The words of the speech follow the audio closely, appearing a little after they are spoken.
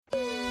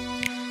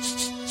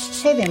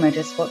Hey there,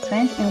 Mojo Sports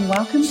fans, and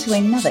welcome to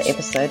another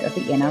episode of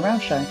the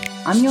NRL Show.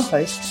 I'm your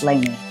host,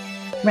 Lainey.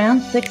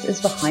 Round 6 is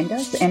behind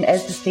us, and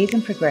as the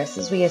season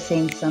progresses, we are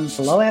seeing some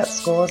blowout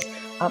scores,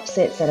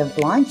 upsets that have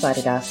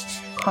blindsided us,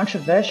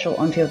 controversial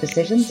on-field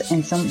decisions,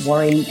 and some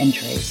worrying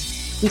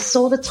injuries. We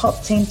saw the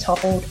top team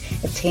toppled,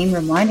 a team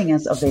reminding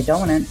us of their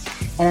dominance,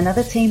 and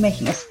another team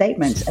making a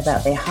statement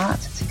about their heart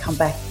to come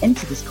back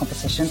into this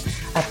competition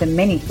after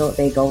many thought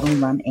their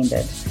golden run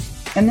ended.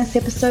 In this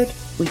episode,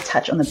 we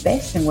touch on the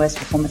best and worst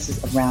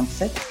performances of Round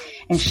 6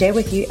 and share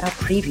with you our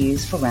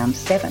previews for Round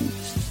 7.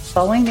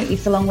 Following the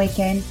Easter long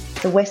weekend,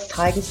 the West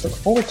Tigers look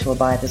forward to a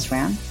bye this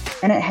round,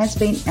 and it has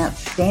been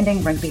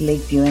outstanding rugby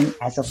league viewing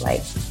as of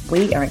late.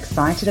 We are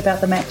excited about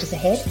the matches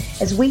ahead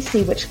as we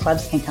see which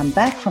clubs can come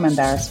back from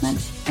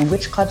embarrassment and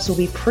which clubs will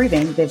be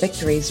proving their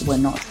victories were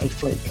not a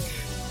fluke.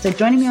 So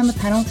joining me on the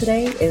panel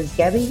today is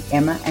Gabby,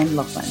 Emma and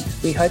Lachlan.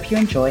 We hope you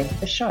enjoy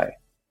the show.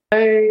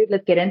 So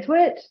let's get into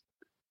it.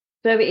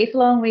 So the Easter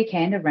long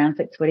weekend of Round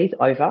 6 footy is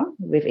over.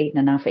 We've eaten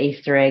enough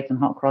Easter eggs and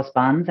hot cross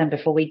buns. And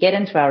before we get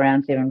into our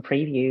Round 7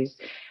 previews,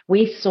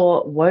 we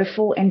saw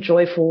woeful and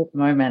joyful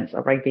moments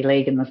of rugby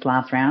league in this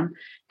last round.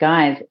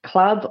 Guys,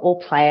 club or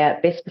player,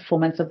 best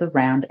performance of the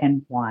round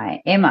and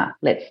why? Emma,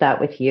 let's start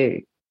with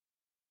you.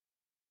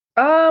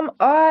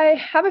 I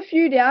have a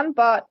few down,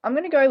 but I'm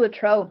going to go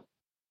Latrell.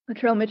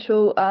 Latrell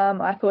Mitchell,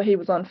 I thought he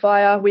was on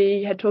fire.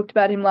 We had talked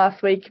about him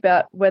last week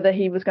about whether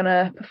he was going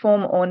to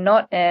perform or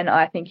not, and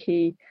I think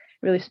he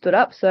really stood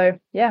up. So,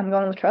 yeah, I'm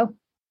going Latrell.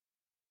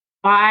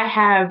 I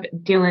have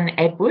Dylan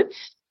Edwards.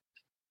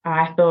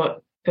 I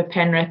thought for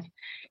Penrith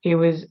he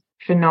was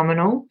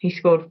phenomenal. He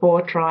scored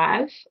 4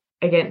 tries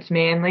against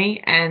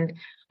Manly, and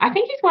I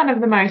think he's one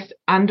of the most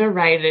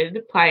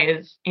underrated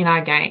players in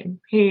our game.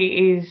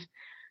 He is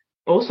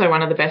also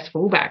one of the best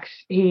fullbacks.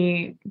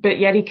 But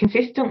yet he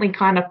consistently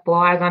kind of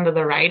flies under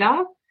the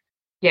radar,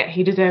 yet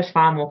he deserves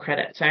far more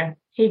credit. So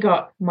he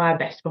got my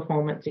best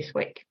performance this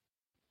week.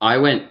 I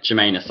went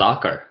Jermaine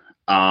Asako.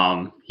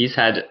 He's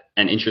had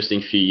an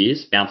interesting few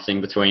years bouncing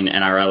between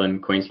NRL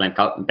and Queensland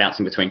Cup,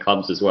 bouncing between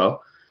clubs as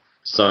well.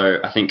 So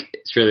I think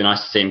it's really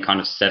nice to see him kind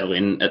of settle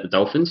in at the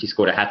Dolphins. He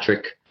scored a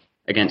hat-trick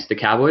against the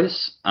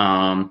Cowboys.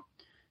 And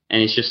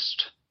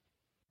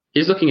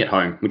he's looking at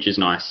home, which is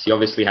nice. He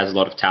obviously has a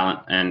lot of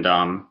talent and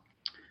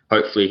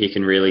hopefully he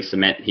can really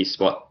cement his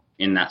spot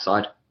in that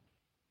side.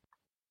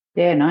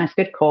 Yeah, nice.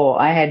 Good call.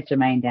 I had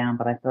Jermaine down,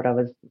 but I thought I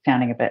was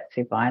sounding a bit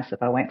too biased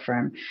if I went for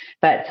him.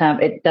 But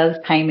it does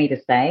pain me to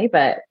say,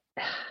 but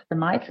the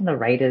Knights and the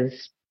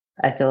Raiders,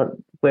 I thought,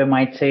 were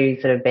my two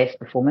sort of best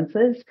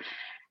performances.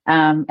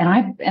 And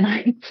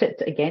I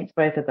tipped against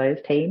both of those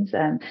teams.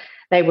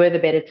 They were the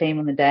better team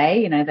on the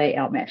day. You know, they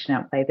outmatched and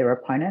outplayed their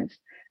opponents.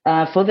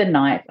 For the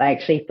Knights, I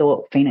actually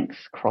thought Phoenix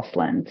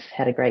Crossland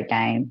had a great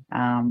game.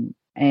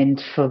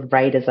 And for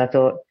Raiders, I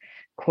thought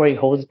Corey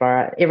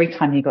Horsburgh, every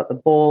time he got the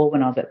ball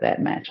when I was at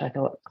that match, I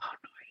thought, oh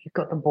no, he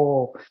got the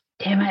ball.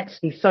 Damn it,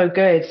 he's so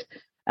good.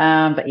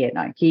 But yeah,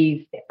 no,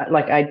 he's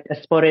like, I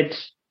spotted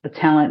the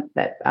talent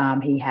that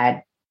he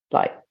had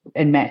like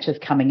in matches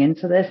coming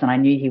into this, and I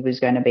knew he was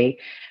going to be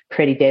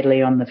pretty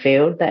deadly on the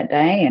field that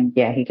day. And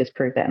yeah, he just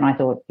proved that. And I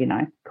thought, you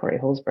know, Corey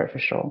Horsburgh for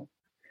sure.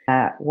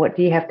 What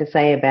do you have to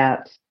say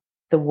about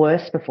the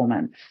worst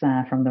performance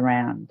from the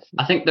round?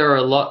 I think there are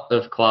a lot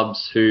of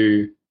clubs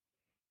who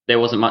there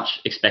wasn't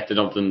much expected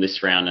of them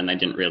this round and they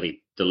didn't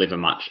really deliver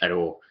much at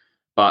all.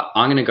 But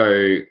I'm going to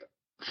go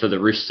for the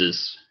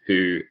Roosters,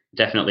 who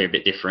definitely are a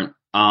bit different.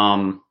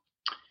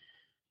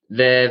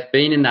 They've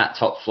been in that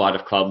top flight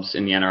of clubs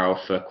in the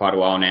NRL for quite a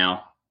while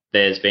now.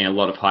 There's been a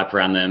lot of hype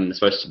around them. They're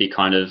supposed to be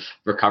kind of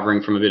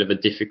recovering from a bit of a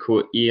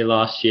difficult year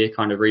last year,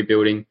 kind of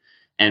rebuilding.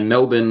 And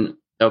Melbourne,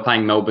 they were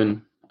playing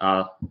Melbourne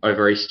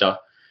over Easter,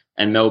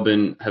 and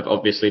Melbourne have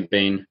obviously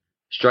been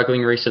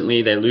struggling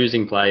recently. They're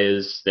losing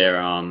players.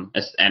 They're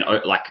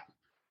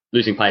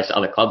losing players to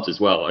other clubs as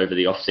well over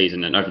the off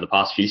season and over the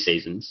past few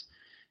seasons.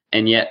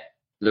 And yet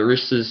the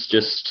Roosters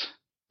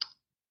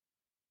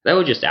they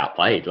were just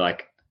outplayed.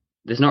 Like,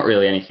 there's not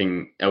really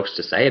anything else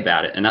to say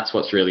about it. And that's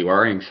what's really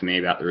worrying for me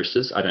about the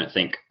Roosters. I don't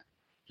think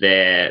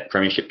they're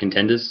premiership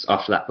contenders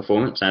after that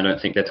performance. And I don't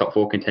think they're top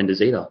 4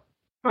 contenders either.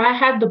 I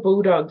had the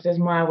Bulldogs as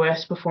my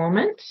worst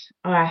performance.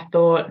 I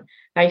thought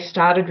they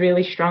started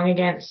really strong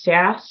against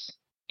South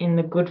in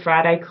the Good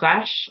Friday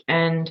clash,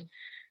 and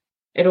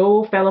it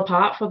all fell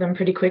apart for them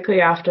pretty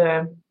quickly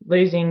after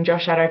losing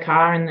Josh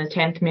Adokar in the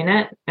 10th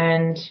minute,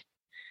 and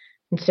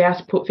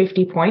South put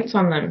 50 points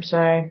on them.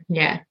 So,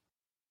 yeah,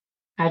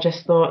 I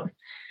just thought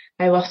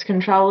they lost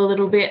control a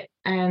little bit,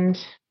 and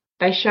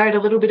they showed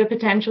a little bit of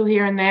potential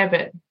here and there,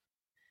 but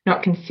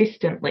not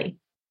consistently.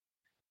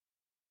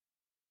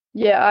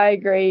 Yeah, I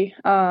agree.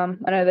 I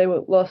know they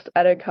lost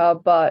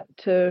Adokar, but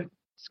to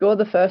score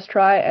the first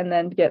try and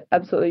then get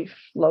absolutely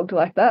flogged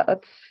like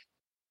that's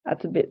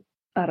a bit,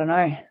 I don't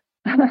know.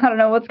 I don't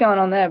know what's going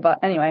on there, but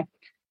anyway,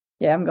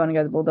 yeah, I'm going to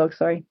go the Bulldogs,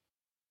 sorry.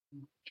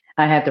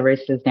 I had the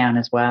Roosters down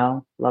as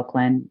well,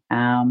 Lachlan.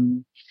 I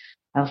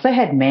also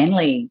had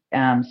Manly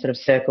sort of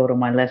circled on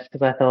my list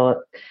because I thought,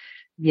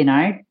 you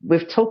know,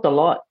 we've talked a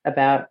lot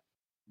about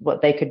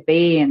what they could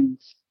be, and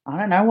I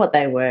don't know what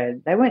they were.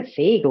 They weren't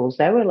seagulls.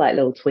 They were like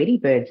little Tweety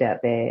birds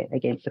out there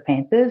against the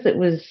Panthers. It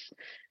was,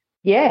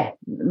 yeah,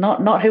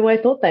 not who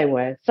I thought they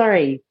were.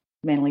 Sorry,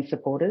 Manly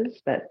supporters,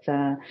 but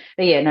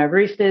yeah, no,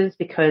 Roosters,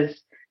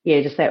 because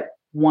yeah, just that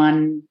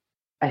one.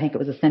 I think it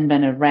was a sin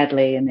bin of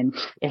Radley, and then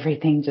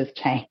everything just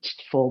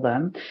changed for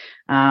them.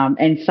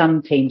 And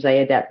some teams, they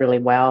adapt really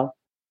well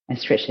and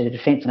stretch their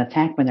defence and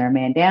attack when they're a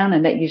man down,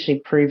 and that usually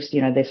proves,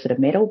 their sort of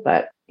mettle.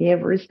 But yeah,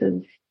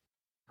 Roosters,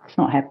 it's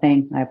not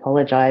happening. I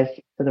apologise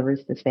to the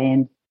Roosters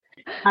fans.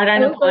 I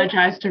don't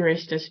apologise to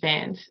Roosters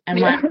fans. And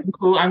my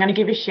uncle, I'm going to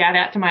give a shout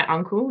out to my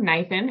uncle,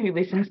 Nathan, who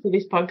listens to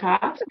this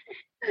podcast,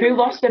 who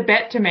lost a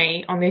bet to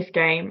me on this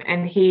game,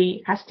 and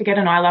he has to get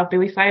an I Love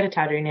Billy Slater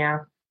tattoo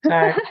now.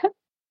 So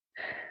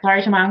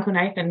sorry to my Uncle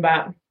Nathan,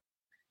 but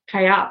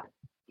pay up.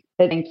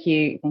 Thank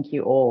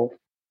you all.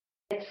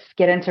 Let's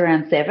get into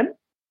round 7.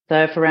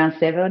 So for round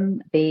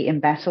 7, the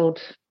embattled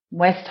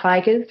West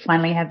Tigers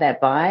finally have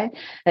that bye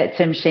that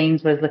Tim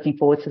Sheens was looking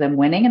forward to them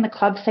winning, and the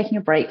club's taking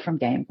a break from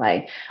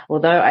gameplay.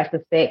 Although I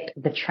suspect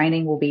the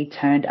training will be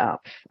turned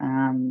up.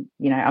 I'm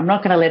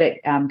not going to let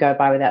it go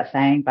by without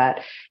saying, but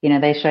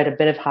they showed a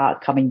bit of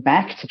heart coming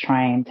back to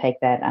try and take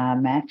that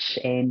match,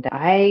 and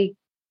I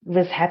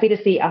was happy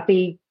to see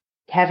Uppy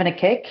having a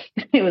kick.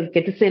 It was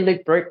good to see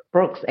Luke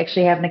Brooks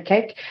actually having a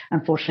kick.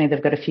 Unfortunately,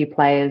 they've got a few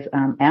players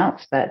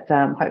out, but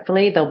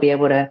hopefully they'll be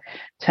able to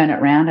turn it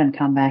around and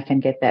come back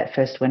and get that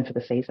first win for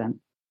the season.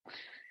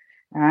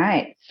 All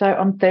right. So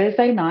on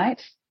Thursday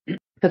night,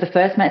 for the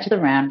first match of the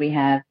round, we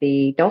have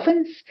the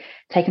Dolphins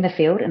taking the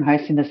field and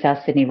hosting the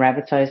South Sydney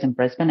Rabbitohs in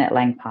Brisbane at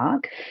Lang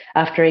Park.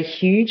 After a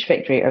huge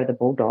victory over the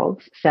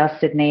Bulldogs, South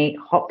Sydney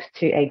hopped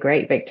to a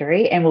great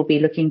victory and will be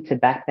looking to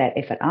back that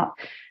effort up.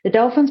 The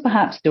Dolphins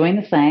perhaps doing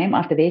the same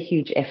after their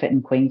huge effort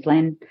in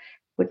Queensland,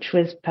 which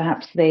was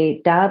perhaps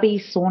the Derby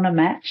sauna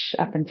match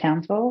up in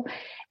Townsville.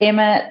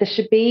 Emma, this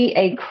should be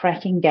a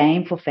cracking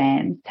game for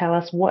fans. Tell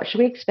us, what should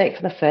we expect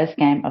for the first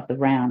game of the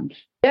round?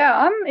 Yeah,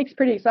 I'm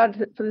pretty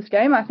excited for this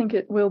game. I think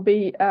it will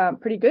be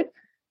pretty good.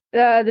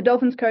 The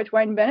Dolphins coach,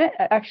 Wayne Bennett,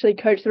 actually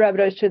coached the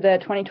Rabbitohs to their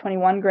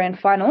 2021 grand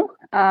final,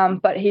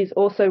 but he's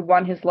also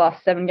won his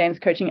last 7 games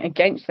coaching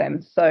against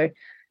them. So,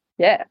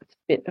 yeah, it's a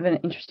bit of an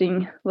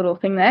interesting little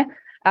thing there.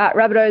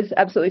 Rabbitohs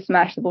absolutely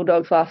smashed the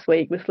Bulldogs last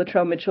week with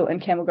Latrell Mitchell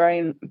and Campbell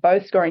Green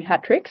both scoring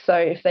hat-tricks. So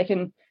if they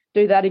can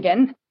do that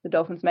again, the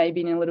Dolphins may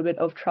be in a little bit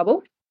of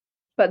trouble.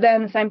 But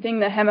then the same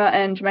thing, the Hammer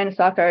and Jermaine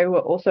Asako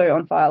were also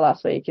on fire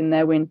last week in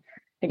their win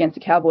against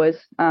the Cowboys.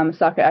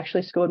 Asako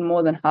actually scored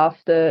more than half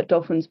the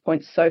Dolphins'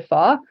 points so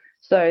far.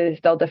 So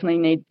they'll definitely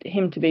need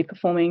him to be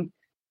performing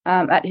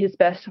at his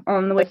best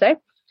on the Wednesday.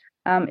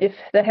 If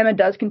the Hammer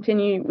does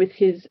continue with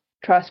his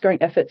try-scoring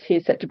efforts, he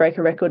is set to break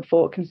a record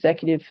for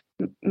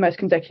most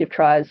consecutive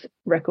tries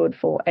record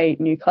for a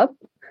new club.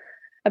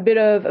 A bit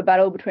of a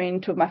battle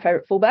between 2 of my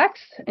favourite fullbacks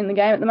in the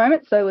game at the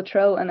moment. So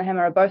Latrell and the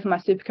Hammer are both on my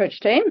Supercoach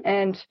team,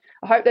 and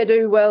I hope they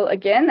do well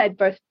again. They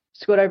both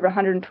scored over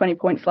 120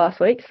 points last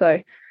week, so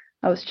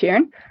I was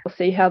cheering. We'll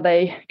see how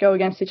they go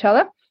against each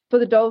other. For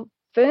the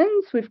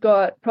Dolphins, we've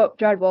got prop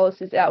Jared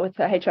Wallace is out with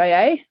the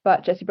HIA,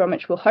 but Jesse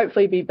Bromwich will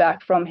hopefully be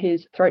back from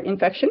his throat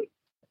infection.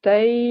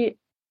 They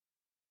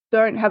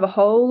don't have a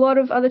whole lot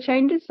of other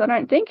changes, I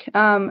don't think.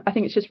 I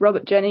think it's just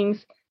Robert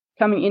Jennings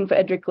coming in for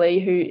Edric Lee,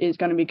 who is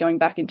going to be going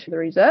back into the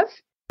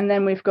reserves. And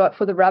then we've got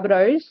for the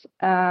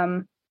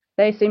Rabbitohs,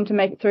 they seem to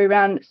make it through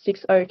round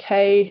 6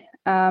 okay.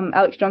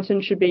 Alex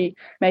Johnson should be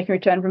making a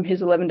return from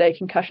his 11-day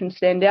concussion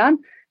stand down,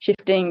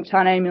 shifting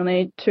Tane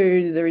Milne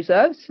to the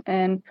reserves.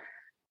 And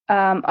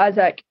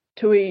Isaac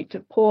Tui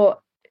Tapor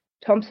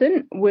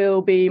Thompson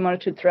will be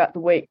monitored throughout the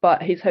week,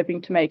 but he's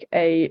hoping to make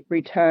a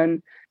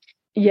return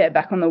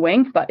back on the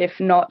wing, but if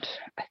not,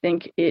 I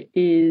think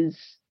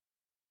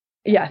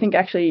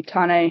actually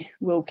Tane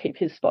will keep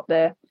his spot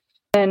there.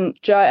 And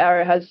Jai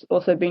Arrow has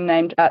also been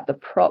named at the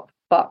prop,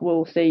 but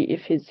we'll see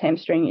if his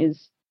hamstring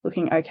is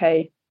looking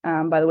okay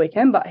by the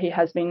weekend, but he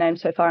has been named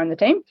so far in the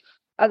team.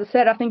 As I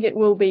said, I think it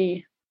will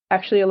be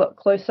actually a lot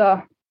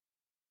closer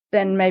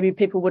than maybe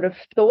people would have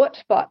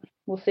thought, but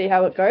we'll see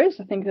how it goes.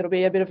 I think it'll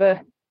be a bit of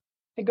a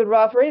good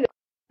rivalry.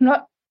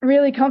 Not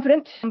really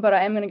confident, but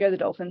I am going to go the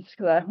Dolphins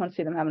because I want to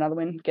see them have another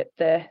win, get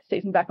their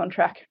season back on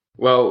track.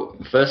 Well,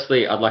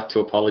 firstly, I'd like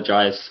to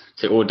apologise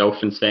to all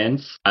Dolphins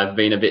fans. I've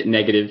been a bit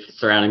negative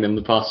surrounding them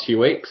the past few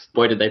weeks.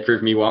 Boy, did they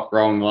prove me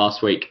wrong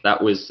last week.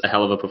 That was a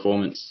hell of a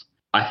performance.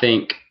 I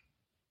think,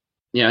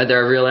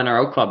 they're a real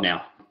NRL club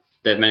now.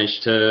 They've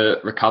managed to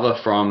recover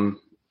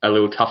from a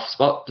little tough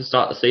spot to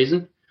start the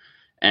season.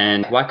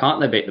 And why can't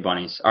they beat the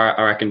Bunnies?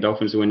 I reckon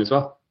Dolphins will win as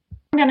well.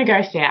 I'm going to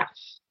go South,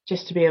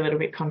 just to be a little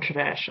bit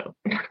controversial.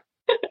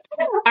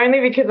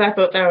 Only because I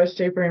thought they were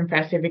super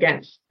impressive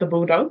against the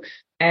Bulldogs.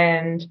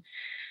 And,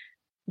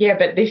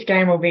 but this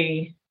game will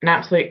be an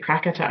absolute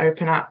cracker to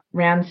open up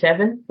round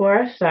 7 for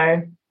us. So,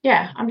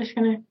 I'm just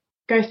going to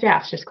go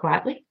South just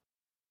quietly.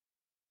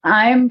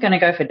 I'm going to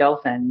go for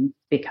Dolphins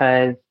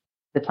because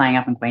they're playing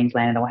up in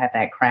Queensland and they'll have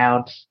that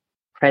crowd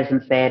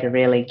presence there to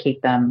really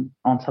keep them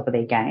on top of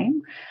their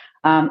game.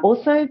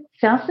 Also,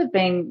 South have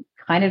been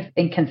kind of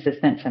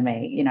inconsistent for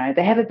me. You know,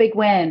 they have a big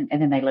win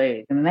and then they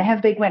lose, and then they have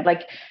a big win.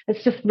 Like,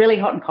 it's just really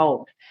hot and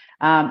cold.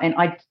 And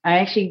I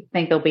actually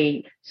think they'll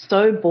be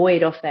so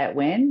buoyed off that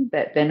win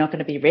that they're not going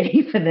to be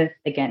ready for this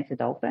against the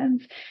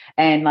Dolphins.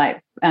 And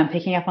like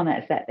picking up on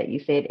that stat that you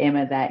said,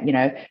 Emma, that, you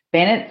know,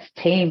 Bennett's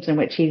teams in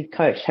which he's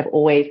coached have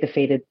always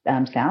defeated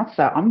South.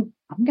 So I'm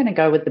going to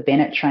go with the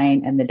Bennett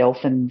train and the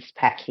Dolphins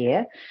pack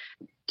here.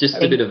 Just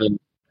a bit of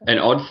an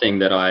odd thing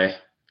that I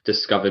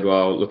discovered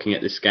while looking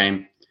at this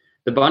game.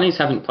 The Bunnies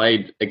haven't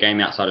played a game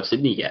outside of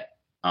Sydney yet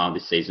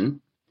this season.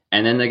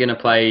 And then they're going to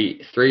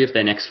play 3 of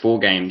their next 4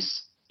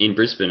 games in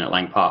Brisbane at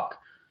Lang Park.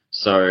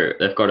 So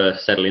they've got to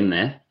settle in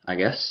there, I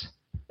guess.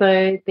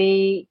 So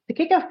the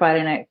kick-off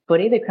Friday night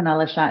footy, the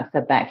Cronulla Sharks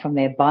are back from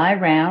their bye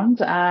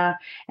round,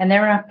 and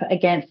they're up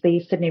against the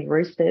Sydney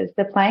Roosters.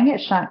 They're playing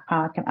at Shark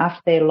Park, and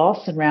after their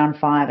loss in round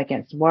 5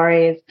 against the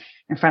Warriors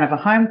in front of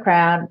a home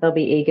crowd, they'll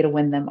be eager to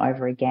win them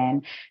over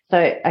again. So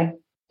I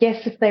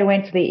guess if they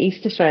went to the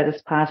Easter show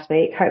this past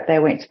week, hope they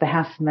went to the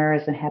House of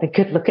Mirrors and had a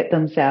good look at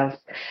themselves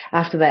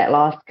after that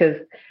loss,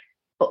 because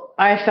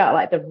I felt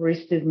like the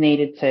Roosters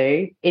needed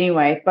to.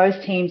 Anyway,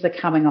 both teams are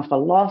coming off a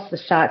loss. The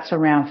Sharks from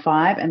round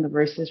 5 and the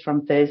Roosters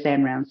from Thursday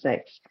in round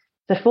 6.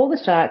 So for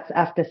the Sharks,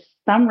 after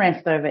some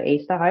rest over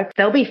Easter, I hope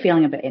they'll be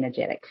feeling a bit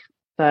energetic.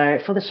 So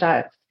for the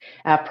Sharks,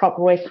 prop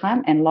Royce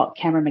Hunt and lock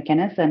Cameron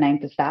McInnes are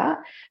named to start.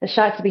 The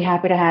Sharks will be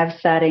happy to have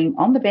starting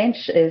on the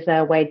bench is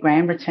Wade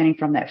Graham, returning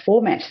from that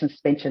 4-match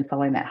suspension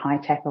following that high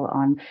tackle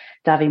on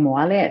Davi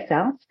Moale at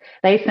South.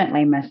 They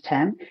certainly missed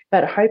him,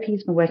 but I hope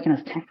he's been working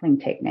his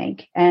tackling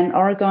technique. And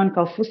Oregon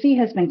Golfusi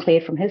has been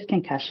cleared from his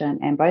concussion,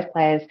 and both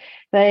players,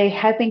 they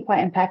have been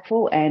quite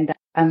impactful, and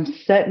I'm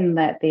certain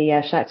that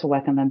the Sharks will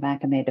welcome them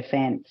back in their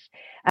defence.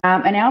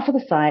 And now for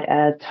the side,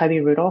 Toby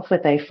Rudolph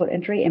with a foot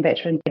injury, and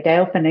veteran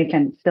Dale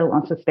Finucane still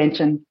on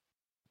suspension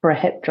for a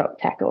hip drop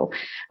tackle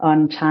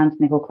on Chance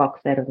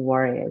Nickel-Cox out of the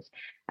Warriors.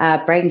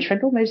 Braden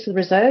Trindle moves to the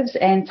reserves,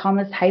 and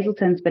Thomas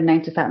Hazelton's been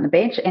named to start on the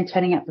bench and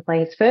turning out to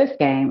play his first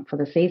game for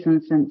the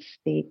season since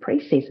the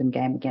preseason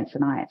game against the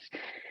Knights.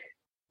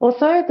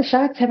 Also, the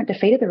Sharks haven't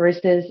defeated the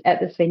Roosters at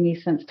this venue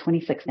since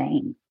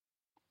 2016.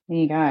 There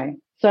you go.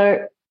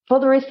 So for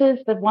the Roosters,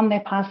 they've won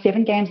their past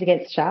 7 games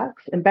against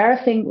Sharks.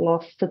 Embarrassing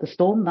loss to the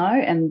Storm, though,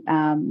 in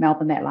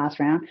Melbourne that last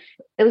round.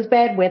 It was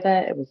bad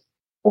weather. It was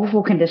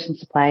awful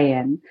conditions to play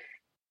in.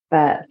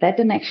 But that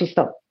didn't actually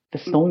stop the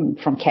Storm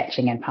from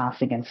catching and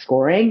passing and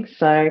scoring.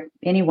 So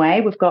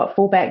anyway, we've got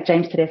fullback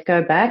James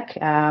Tedesco back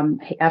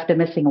after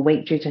missing a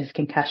week due to his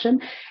concussion.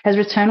 His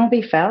return will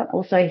be felt.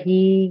 Also,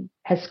 he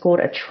has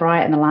scored a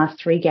try in the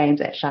last 3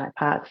 games at Shark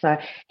Park, so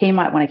he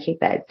might want to keep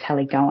that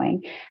tally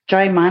going.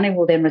 Joey Manu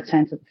will then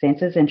return to the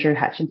centres, and Drew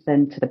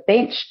Hutchinson to the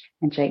bench,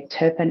 and Jake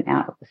Turpin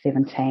out of the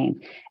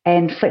 17.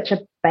 And Fletcher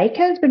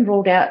Baker has been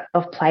ruled out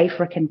of play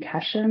for a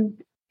concussion,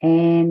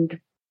 and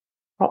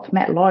prop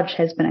Matt Lodge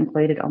has been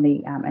included on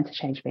the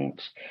interchange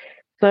bench.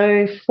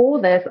 So for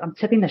this, I'm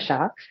tipping the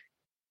Sharks.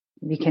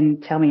 You can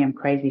tell me I'm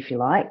crazy if you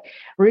like.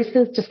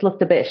 Roosters just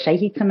looked a bit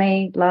shaky to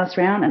me last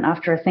round, and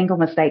after a single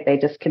mistake, they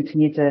just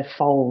continued to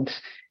fold,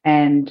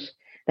 and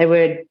they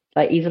were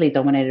easily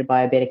dominated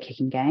by a better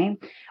kicking game.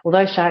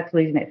 Although Sharks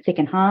losing that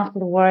second half to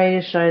the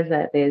Warriors shows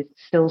that there's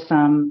still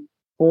some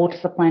ball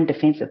discipline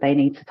defence that they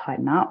need to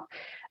tighten up.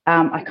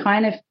 I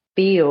kind of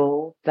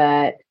feel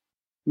that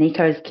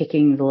Nico's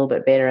kicking is a little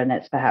bit better, and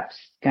that's perhaps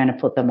going to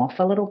put them off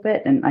a little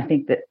bit. And I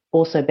think that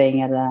also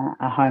being at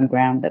a home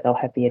ground, that they'll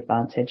have the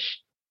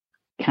advantage.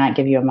 Can't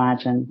give you a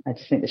margin. I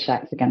just think the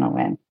Sharks are going to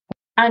win.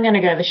 I'm going to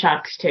go the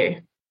Sharks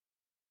too.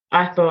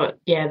 I thought,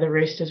 the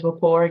Roosters were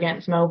poor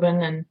against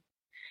Melbourne, and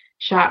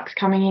Sharks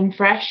coming in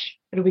fresh,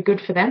 it'll be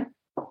good for them,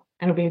 and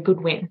it'll be a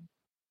good win.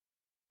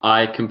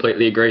 I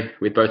completely agree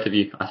with both of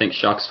you. I think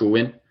Sharks will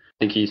win. I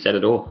think you said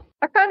it all.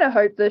 I kind of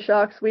hope the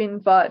Sharks win,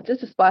 but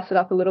just to spice it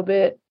up a little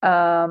bit,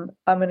 I'm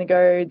going to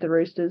go the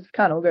Roosters.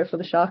 Can't all go for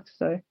the Sharks,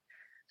 so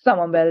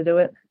someone better do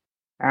it.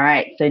 All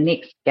right, so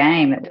next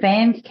game.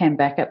 Fans can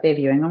back up their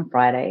viewing on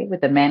Friday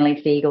with the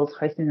Manly Sea Eagles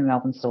hosting the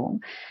Melbourne Storm.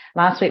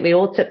 Last week, we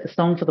all tipped the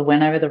Storm for the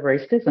win over the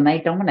Roosters, and they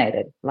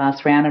dominated.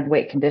 Last round in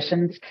wet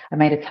conditions, I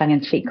made a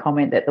tongue-in-cheek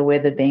comment that the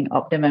weather being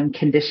optimum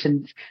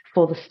conditions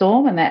for the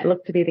Storm, and that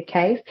looked to be the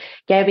case.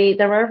 Gabby,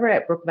 they're over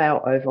at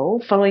Brookvale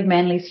Oval. Following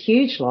Manly's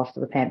huge loss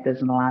to the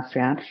Panthers in the last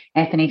round,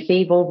 Anthony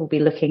Seibold will be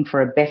looking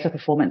for a better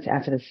performance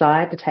out of his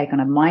side to take on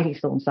a mighty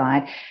Storm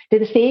side. Do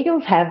the Sea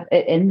Eagles have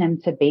it in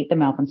them to beat the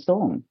Melbourne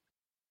Storm?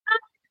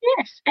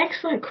 Yes,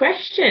 excellent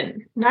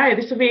question. No,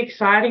 this will be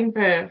exciting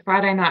for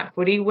Friday night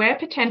footy. We're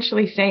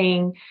potentially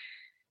seeing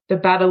the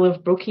Battle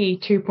of Brookie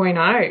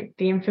 2.0,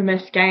 the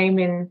infamous game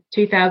in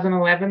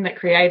 2011 that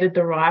created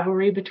the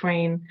rivalry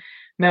between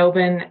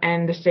Melbourne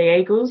and the Sea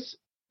Eagles.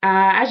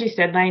 As you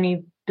said,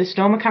 Lainey, the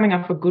Storm are coming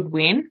off a good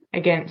win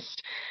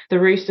against the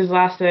Roosters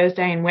last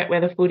Thursday in wet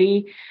weather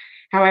footy.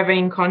 However,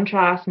 in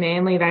contrast,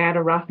 Manly, they had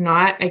a rough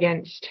night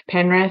against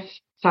Penrith,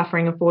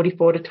 suffering a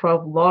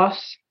 44-12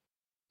 loss.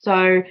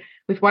 So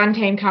with one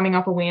team coming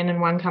off a win and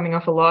one coming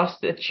off a loss,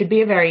 it should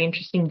be a very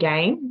interesting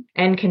game.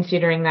 And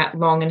considering that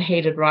long and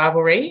heated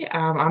rivalry,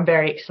 I'm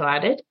very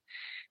excited.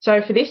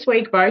 So for this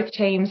week, both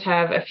teams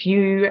have a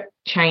few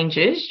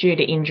changes due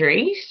to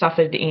injuries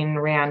suffered in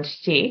round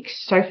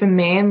 6. So for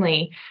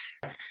Manly,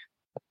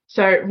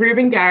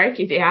 Ruben Garrick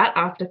is out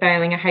after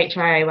failing a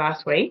HIA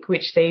last week,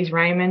 which sees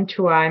Raymond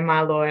Tuai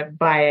Maloi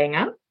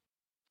Baenga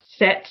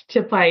set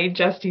to play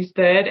just his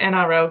third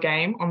NRL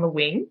game on the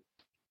wing.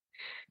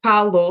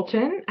 Carl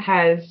Lawton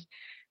has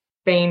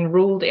been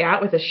ruled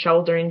out with a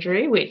shoulder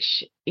injury,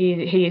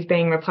 he is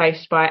being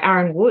replaced by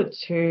Aaron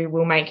Woods, who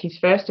will make his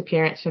first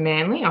appearance for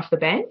Manly off the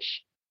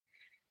bench.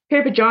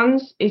 Cooper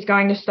Johns is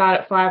going to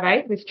start at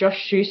 5'8", with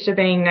Josh Schuster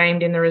being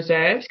named in the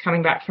reserves,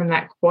 coming back from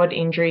that quad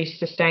injury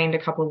sustained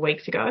a couple of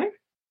weeks ago.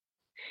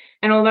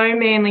 And although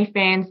Manly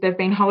fans, they've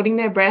been holding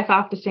their breath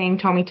after seeing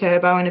Tommy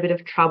Turbo in a bit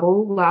of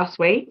trouble last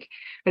week,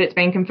 but it's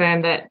been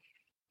confirmed that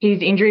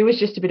his injury was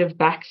just a bit of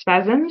back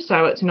spasm,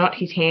 so it's not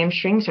his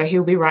hamstring, so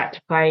he'll be right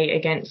to play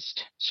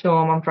against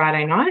Storm on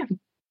Friday night.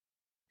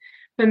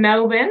 For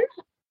Melbourne,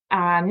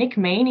 Nick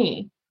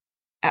Meaney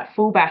at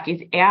fullback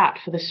is out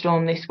for the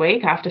Storm this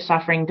week after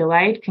suffering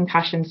delayed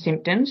concussion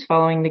symptoms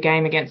following the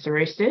game against the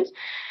Roosters.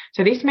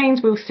 So this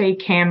means we'll see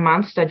Cam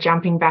Munster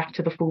jumping back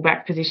to the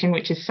fullback position,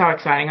 which is so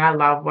exciting. I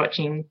love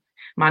watching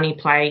Money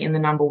play in the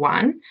number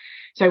 1.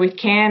 So with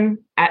Cam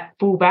at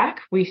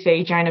fullback, we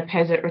see Jonah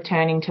Pezzett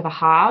returning to the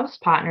halves,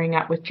 partnering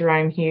up with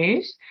Jerome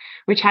Hughes,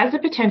 which has the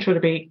potential to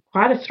be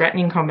quite a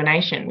threatening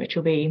combination, which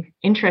will be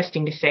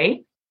interesting to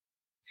see.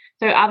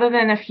 So other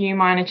than a few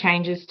minor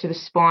changes to the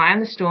spine,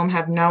 the Storm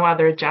have no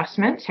other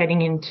adjustments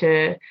heading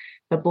into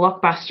the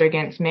blockbuster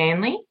against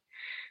Manly.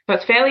 So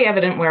it's fairly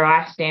evident where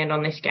I stand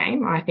on this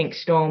game. I think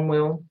Storm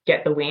will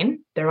get the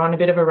win. They're on a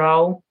bit of a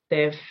roll.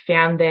 They've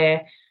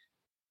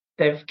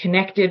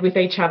connected with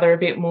each other a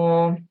bit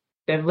more.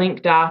 They've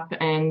linked up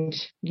and,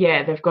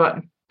 they've got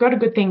a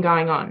good thing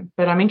going on.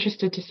 But I'm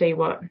interested to see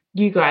what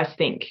you guys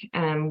think.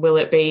 Will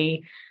it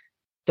be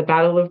the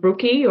Battle of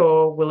Brookie,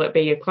 or will it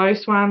be a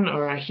close one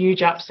or a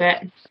huge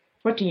upset?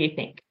 What do you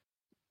think?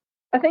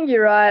 I think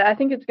you're right. I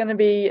think it's going to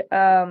be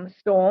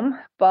Storm,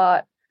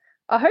 but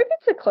I hope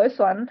it's a close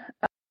one.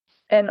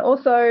 And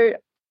also,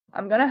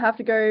 I'm going to have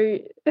to go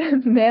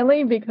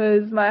Manly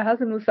because my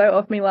husband was so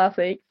off me last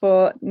week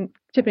for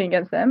tipping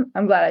against them.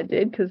 I'm glad I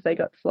did because they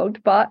got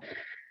flogged. But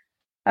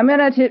I'm going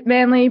to tip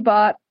Manly,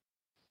 but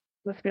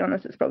let's be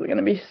honest, it's probably going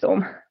to be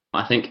Storm.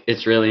 I think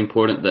it's really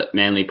important that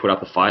Manly put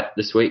up a fight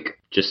this week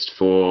just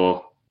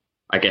for,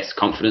 I guess,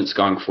 confidence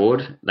going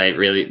forward.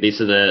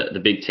 These are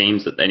the big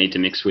teams that they need to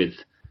mix with.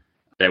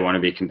 They want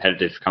to be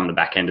competitive come the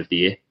back end of the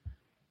year.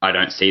 I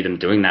don't see them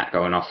doing that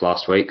going off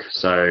last week.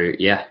 So,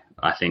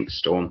 I think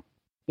Storm.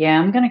 Yeah,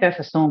 I'm going to go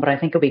for Storm, but I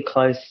think it'll be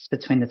close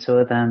between the two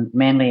of them.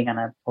 Manly are going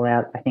to pull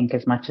out, I think,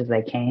 as much as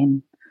they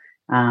can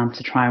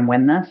to try and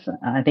win this.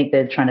 I think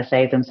they're trying to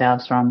save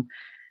themselves from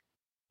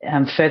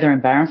further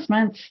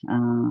embarrassment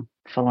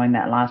following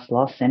that last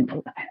loss.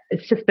 And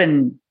it's just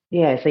been,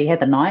 so you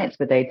had the Knights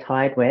where they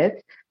tied with,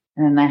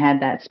 and then they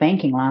had that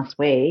spanking last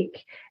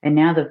week, and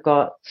now they've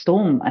got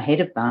Storm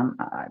ahead of them.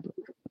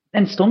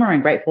 And Storm are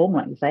in great form,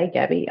 like you say,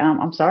 Gabby.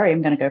 I'm sorry,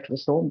 I'm going to go for the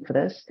Storm for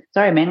this.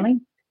 Sorry,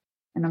 Manly.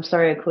 And I'm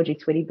sorry I called you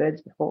Tweety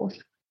Birds before.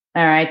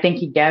 All right,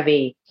 thank you,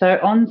 Gabby. So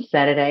on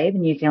Saturday, the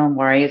New Zealand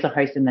Warriors are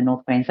hosting the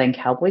North Queensland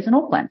Cowboys in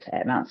Auckland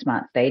at Mount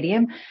Smart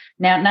Stadium.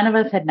 Now, none of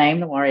us had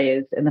named the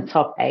Warriors in the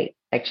top 8,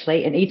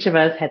 actually, and each of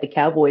us had the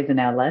Cowboys in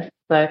our list.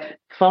 So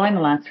following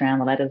the last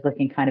round, the ladder's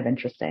looking kind of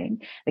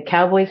interesting. The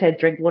Cowboys had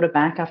Drinkwater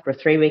back after a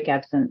 3-week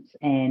absence,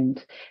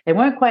 and they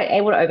weren't quite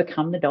able to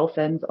overcome the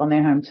Dolphins on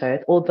their home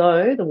turf,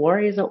 although the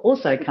Warriors are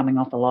also coming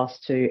off a loss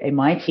to a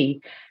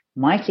mighty,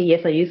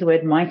 yes, I use the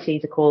word mighty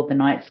to call the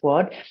Night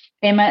Squad.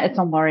 Emma, it's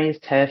on Warriors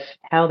turf.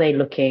 How are they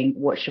looking?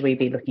 What should we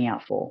be looking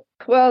out for?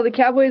 Well, the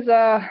Cowboys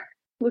are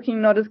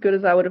looking not as good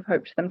as I would have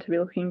hoped them to be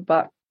looking,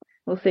 but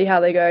we'll see how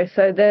they go.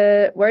 So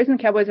the Warriors and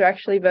the Cowboys are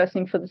actually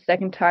versing for the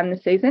second time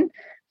this season.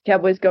 The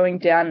Cowboys going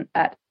down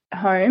at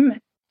home.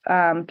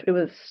 It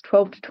was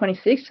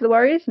 12-26 to the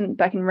Warriors and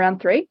back in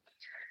round 3.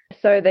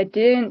 So they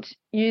didn't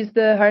use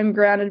the home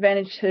ground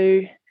advantage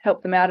to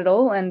help them out at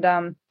all. And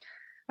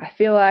I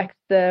feel like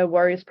the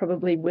Warriors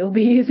probably will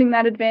be using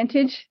that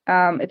advantage.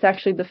 It's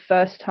actually the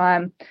first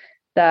time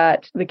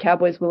that the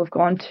Cowboys will have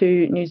gone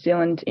to New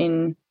Zealand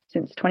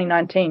since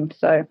 2019.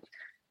 So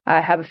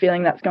I have a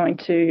feeling that's going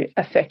to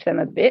affect them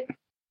a bit.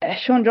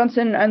 Sean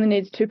Johnson only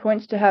needs 2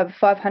 points to have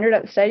 500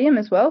 at the stadium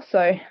as well, so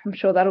I'm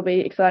sure that'll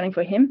be exciting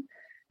for him.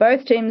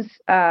 Both teams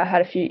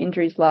had a few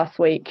injuries last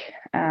week.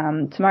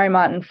 Tamari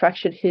Martin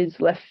fractured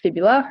his left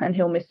fibula and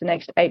he'll miss the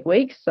next 8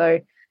 weeks. So,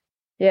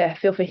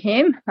 feel for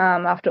him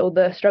after all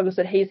the struggles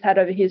that he's had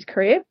over his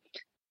career.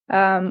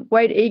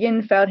 Wade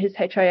Egan failed his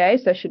HIA,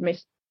 so should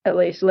miss at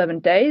least 11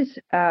 days.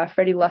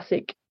 Freddie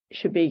Lussick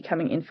should be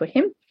coming in for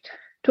him.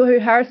 Tohu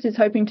Harris is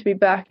hoping to be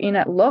back in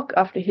at lock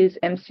after his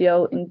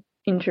MCL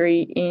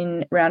injury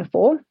in round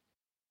 4.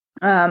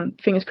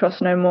 Fingers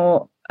crossed no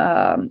more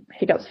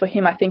hiccups for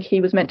him. I think he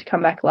was meant to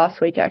come back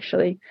last week,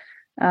 actually.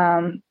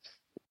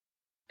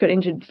 got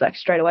injured like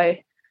straight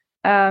away.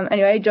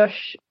 Anyway,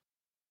 Josh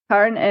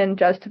Curran and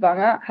Jazz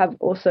Tavanga have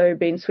also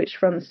been switched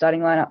from the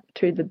starting lineup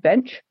to the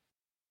bench.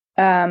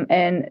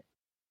 And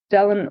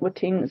Dallin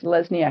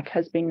Watin-Zelezniak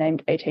has been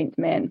named 18th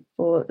man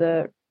for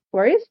the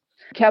Warriors.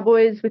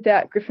 Cowboys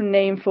without Griffin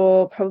Neame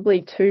for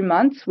probably 2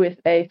 months with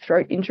a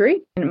throat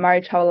injury. And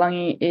Murray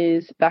Tawalangi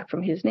is back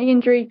from his knee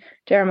injury.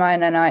 Jeremiah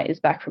Nanai is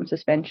back from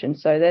suspension.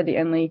 So they're the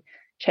only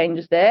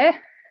changes there.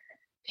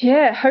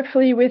 Yeah,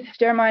 hopefully with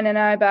Jeremiah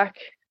Nanai back,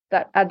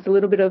 that adds a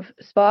little bit of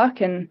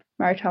spark and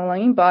Murray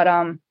Tawalangi. But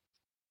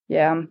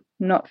yeah, I'm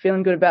not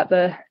feeling good about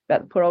the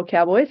poor old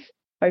Cowboys.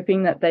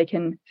 Hoping that they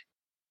can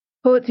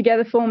pull it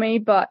together for me.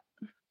 But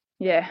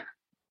yeah,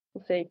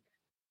 we'll see.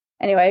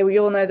 Anyway, we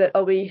all know that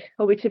I'll be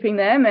tipping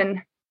them and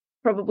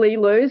probably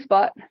lose,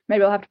 but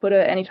maybe I'll have to put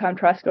an anytime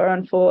try scorer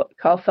on for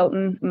Kyle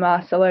Felton,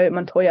 Marcelo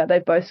Montoya.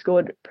 They've both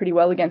scored pretty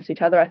well against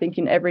each other, I think,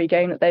 in every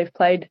game that they've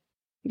played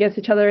against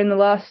each other in the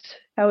last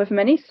however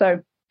many. So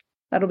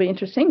that'll be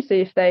interesting to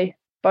see if they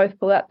both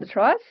pull out the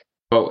tries.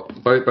 Well,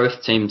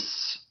 both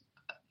teams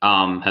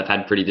have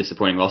had pretty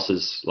disappointing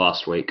losses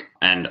last week,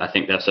 and I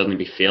think they'll certainly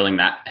be feeling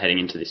that heading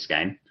into this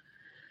game.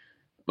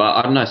 But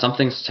I don't know,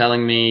 something's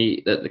telling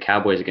me that the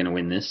Cowboys are going to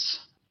win this.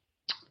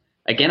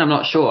 Again, I'm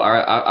not sure.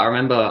 I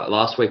remember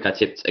last week I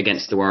tipped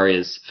against the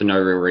Warriors for no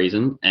real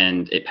reason,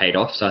 and it paid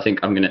off. So I think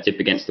I'm going to tip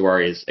against the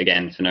Warriors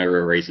again for no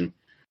real reason.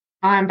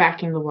 I'm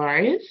backing the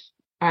Warriors.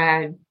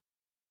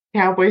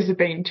 Cowboys have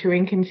been too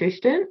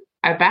inconsistent.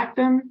 I back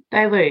them,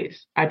 they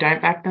lose. I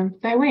don't back them,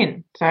 they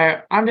win. So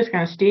I'm just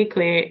going to steer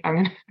clear. I'm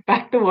going to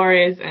back the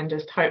Warriors and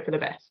just hope for the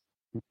best.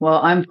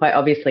 Well, I'm quite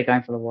obviously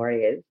going for the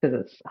Warriors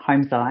because it's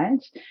home side.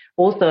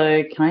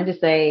 Also, can I just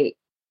say,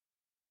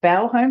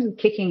 Val Holmes'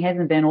 kicking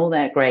hasn't been all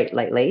that great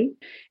lately,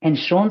 and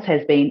Sean's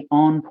has been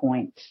on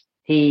point.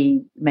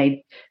 He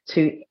made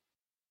 2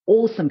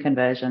 awesome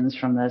conversions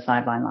from the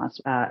sideline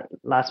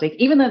last week,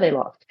 even though they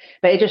lost.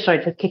 But it just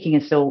showed his kicking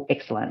is still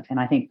excellent, and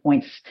I think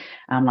points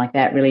like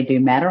that really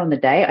do matter on the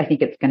day. I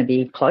think it's going to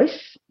be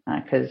close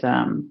because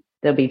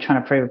they'll be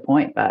trying to prove a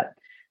point, but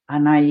I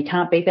know you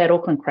can't beat that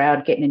Auckland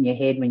crowd getting in your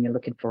head when you're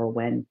looking for a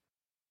win.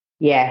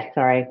 Yeah,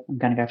 sorry, I'm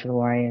going to go for the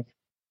Warriors.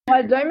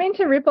 I don't mean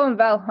to rip on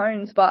Val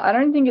Holmes, but I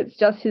don't think it's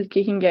just his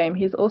kicking game.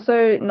 He's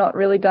also not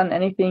really done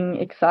anything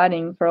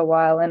exciting for a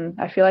while, and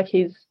I feel like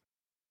he's,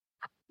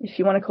 if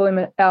you want to call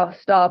him our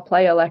star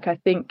player, like I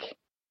think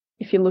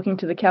if you're looking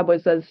to the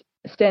Cowboys as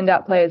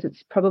standout players,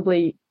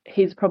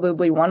 he's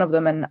probably one of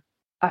them, and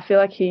I feel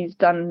like he's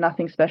done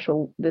nothing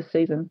special this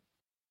season.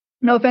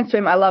 No offense to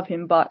him, I love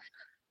him, but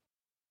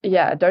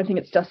yeah, I don't think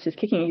it's just his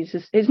kicking.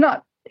 He's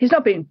not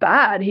been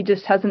bad. He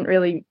just hasn't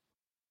really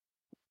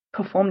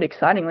performed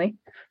excitingly.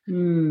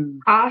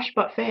 Harsh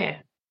but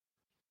fair.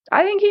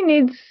 I think he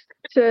needs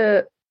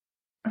to,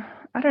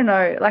 I don't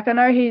know, like I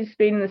know he's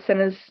been in the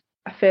centres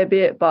a fair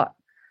bit, but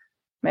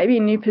maybe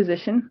a new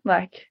position.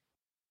 Like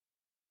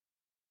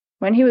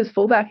when he was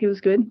fullback, he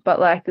was good, but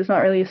like there's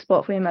not really a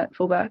spot for him at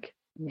fullback.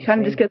 He kind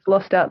of just gets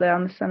lost out there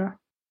on the centre.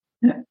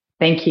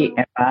 Thank you,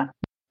 Emma.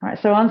 All right,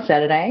 so on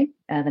Saturday,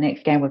 the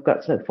next game we've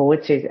got to look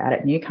forward to is out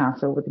at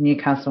Newcastle with the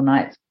Newcastle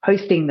Knights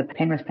hosting the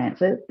Penrith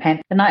Panthers.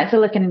 The Knights are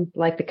looking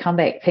like the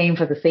comeback team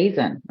for the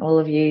season. All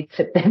of you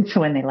tipped them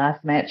to win their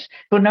last match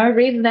for no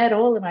reason at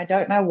all, and I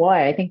don't know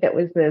why. I think that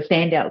was the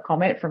standout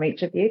comment from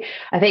each of you.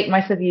 I think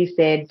most of you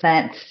said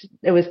that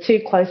it was too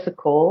close a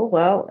call.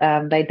 Well,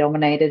 they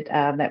dominated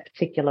that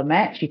particular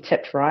match. You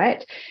tipped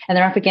right. And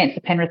they're up against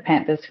the Penrith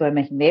Panthers, who are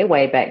making their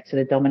way back to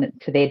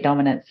their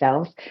dominant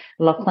selves.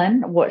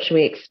 Lachlan, what should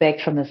we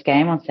expect from this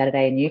game on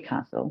Saturday in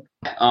Newcastle?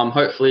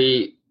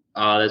 Hopefully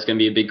there's going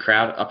to be a big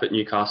crowd up at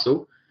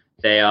Newcastle.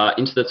 They are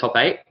into the top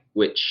 8,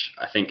 which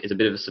I think is a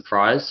bit of a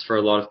surprise for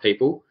a lot of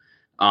people.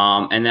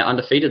 And they're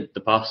undefeated the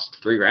past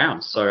 3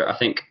 rounds. So I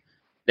think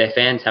their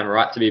fans have a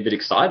right to be a bit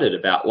excited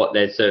about what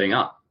they're serving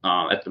up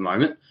at the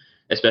moment,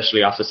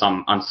 especially after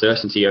some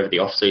uncertainty over the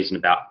off-season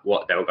about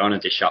what they were going to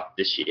dish up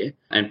this year.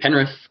 And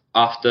Penrith,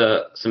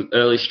 after some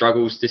early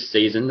struggles this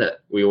season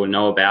that we all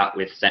know about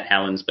with St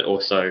Helens, but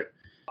also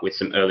with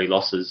some early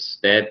losses,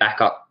 they're back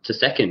up to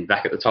second,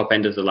 back at the top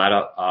end of the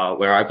ladder,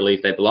 where I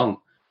believe they belong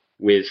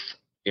with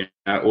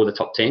all the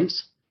top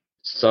teams.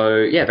 So,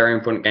 yeah, very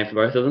important game for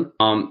both of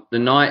them. The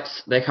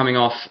Knights, they're coming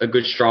off a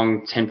good,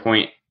 strong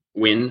 10-point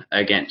win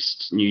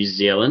against New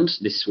Zealand.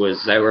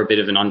 They were a bit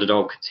of an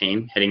underdog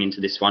team heading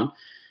into this one,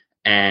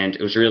 and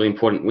it was a really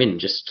important win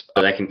just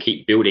so they can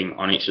keep building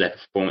on each of their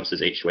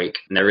performances each week.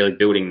 And they're really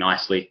building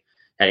nicely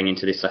heading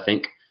into this, I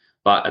think.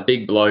 But a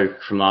big blow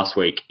from last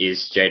week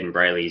is Jaden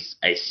Brayley's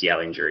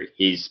ACL injury.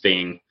 He's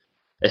been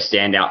a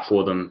standout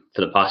for them for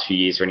the past few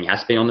years when he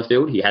has been on the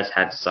field. He has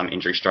had some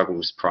injury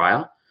struggles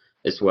prior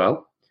as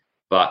well.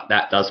 But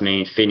that does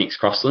mean Phoenix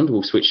Crossland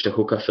will switch to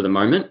hooker for the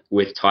moment,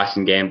 with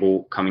Tyson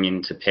Gamble coming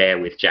in to pair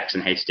with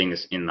Jackson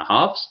Hastings in the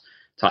halves.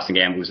 Tyson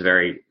Gamble is a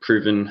very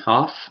proven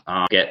half.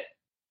 I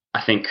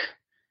think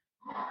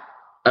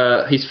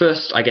his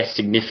first,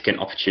 significant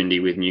opportunity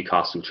with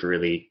Newcastle to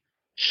really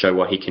show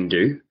what he can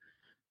do.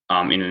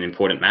 in an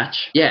important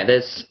match. Yeah,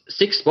 there's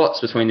 6 spots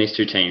between these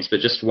two teams, but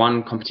just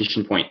one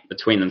competition point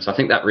between them. So I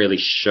think that really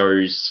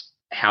shows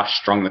how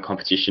strong the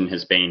competition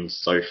has been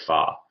so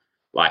far.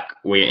 Like,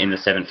 we're in the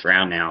 7th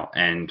round now,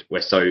 and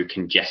we're so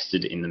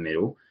congested in the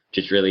middle,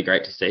 which is really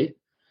great to see.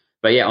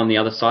 But yeah, on the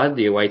other side,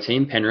 the away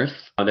team, Penrith,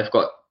 they've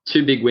got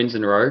 2 big wins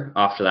in a row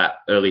after that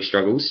early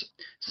struggles.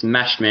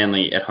 Smashed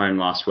Manly at home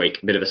last week,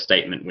 a bit of a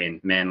statement win.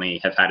 Manly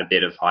have had a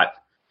bit of hype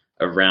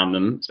around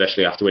them,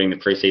 especially after winning the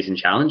preseason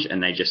challenge,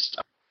 and they just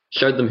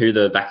showed them who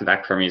the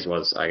back-to-back premiers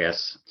was, I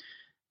guess.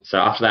 So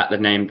after that, they've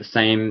named the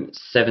same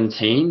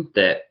 17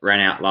 that ran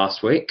out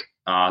last week.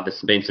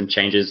 There's been some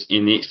changes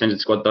in the extended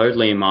squad, though.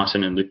 Liam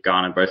Martin and Luke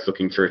Garner both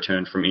looking to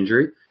return from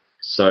injury.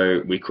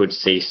 So we could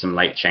see some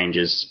late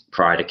changes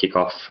prior to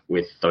kick-off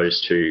with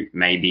those 2,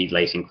 maybe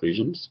late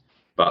inclusions,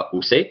 but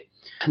we'll see.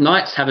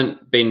 Knights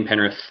haven't been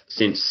Penrith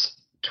since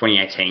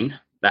 2018.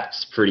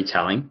 That's pretty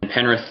telling.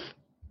 Penrith,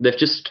 they've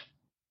just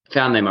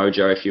found their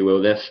mojo, if you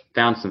will. They've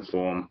found some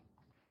form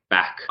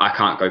back. I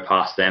can't go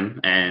past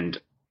them, and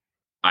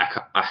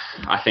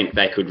I think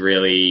they could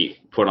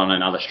really put on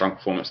another strong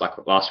performance like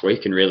last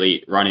week and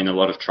really run in a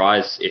lot of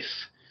tries if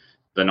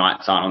the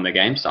Knights aren't on the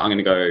game. So I'm going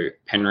to go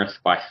Penrith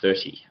by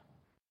 30.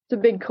 It's a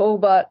big call,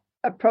 but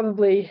I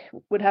probably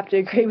would have to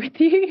agree with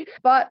you.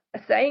 But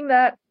saying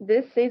that,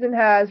 this season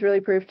has really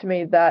proved to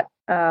me that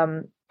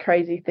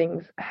crazy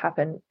things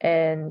happen.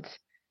 And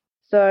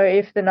so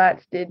if the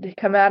Knights did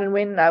come out and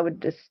win, I would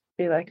just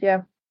be like,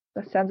 yeah,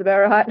 that sounds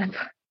about right.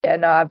 Yeah,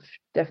 no, I've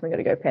definitely got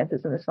to go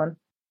Panthers in this one.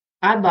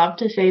 I'd love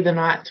to see the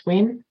Knights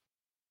win,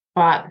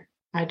 but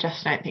I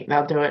just don't think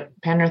they'll do it.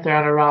 Penrith are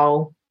on a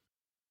roll.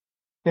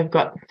 They've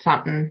got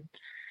something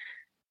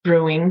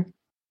brewing.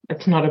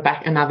 It's not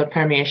another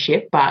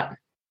premiership, but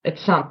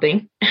it's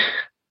something.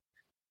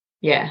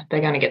 Yeah,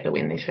 they're going to get the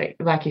win this week.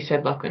 Like you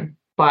said, Lachlan,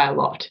 by a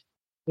lot.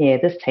 Yeah,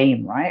 this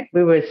team, right?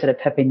 We were sort of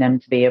pepping them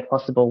to be a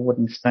possible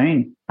wooden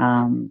spoon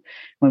when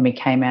we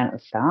came out at the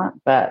start.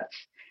 But,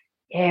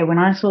 yeah, when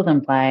I saw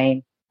them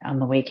play on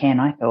the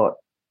weekend, I thought,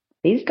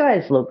 these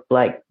guys look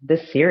like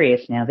they're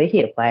serious now. They're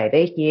here to play.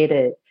 They're here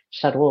to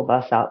shut all of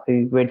us up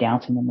who were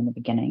doubting them in the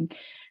beginning.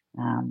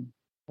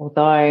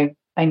 Although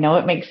I know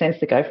it makes sense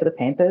to go for the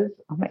Panthers,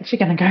 I'm actually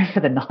going to go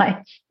for the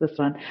Knights this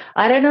one.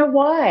 I don't know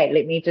why.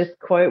 Let me just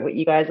quote what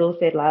you guys all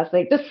said last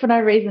week, just for no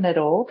reason at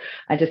all.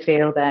 I just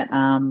feel that,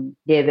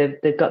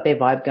 they've got their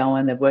vibe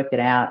going. They've worked it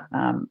out.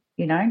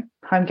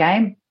 Home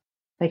game.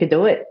 They could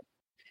do it.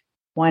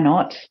 Why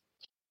not?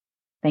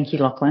 Thank you,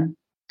 Lachlan.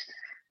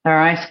 All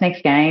right,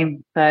 next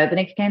game. So the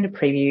next game to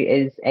preview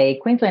is a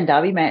Queensland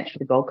Derby match for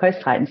the Gold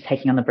Coast Titans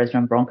taking on the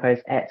Brisbane Broncos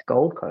at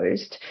Gold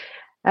Coast.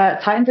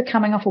 Titans are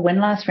coming off a win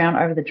last round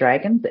over the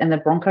Dragons, and the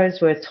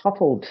Broncos were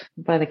toppled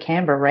by the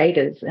Canberra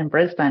Raiders in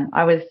Brisbane.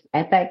 I was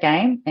at that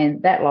game,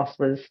 and that loss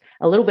was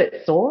a little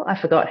bit sore. I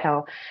forgot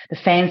how the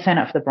fans turned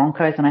up for the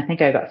Broncos, and I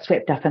think I got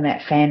swept up in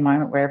that fan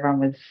moment where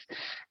everyone was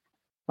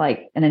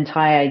like an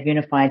entire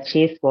unified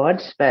cheer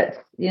squad. But,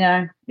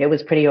 it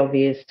was pretty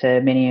obvious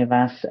to many of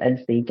us as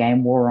the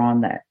game wore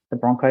on that the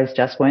Broncos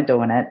just weren't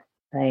doing it.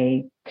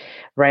 The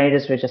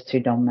Raiders were just too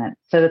dominant.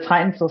 So the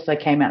Titans also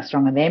came out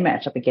strong in their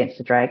matchup against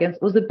the Dragons.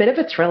 It was a bit of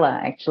a thriller,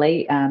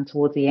 actually,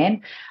 towards the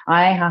end.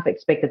 I half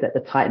expected that the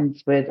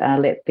Titans would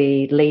let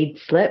the lead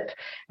slip,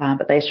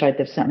 but they showed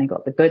they've certainly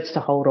got the goods to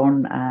hold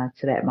on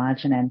to that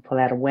margin and pull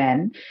out a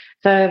win.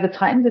 So the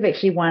Titans have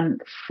actually won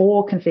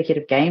 4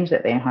 consecutive games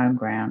at their home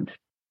ground.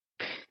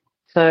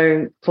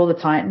 So for the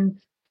Titans,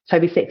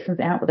 Toby Sexton's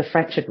out with a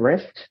fractured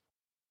wrist.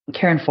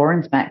 Kieran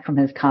Foran's back from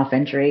his calf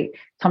injury.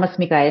 Thomas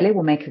Mikaele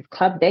will make his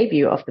club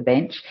debut off the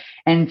bench,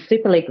 and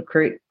Super League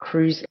recruit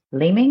Cruz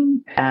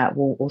Leeming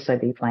will also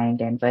be playing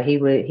again. So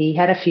he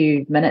had a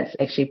few minutes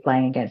actually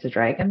playing against the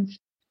Dragons.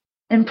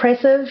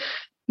 Impressive,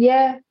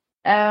 yeah.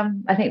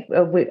 I think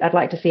I'd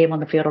like to see him on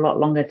the field a lot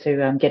longer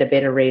to get a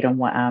better read on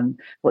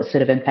what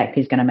sort of impact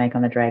he's going to make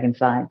on the Dragon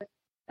side.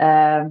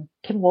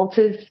 Kim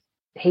Walters,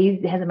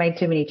 he hasn't made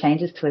too many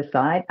changes to his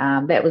side.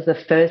 That was the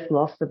first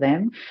loss for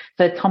them.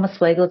 So Thomas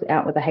Flegel's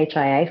out with a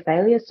HIA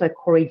failure. So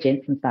Corey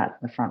Jensen starts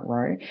in the front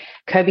row.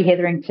 Kobe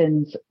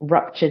Hetherington's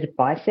ruptured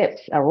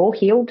biceps are all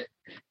healed.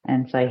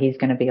 And so he's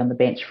going to be on the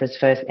bench for his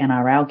first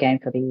NRL game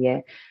for the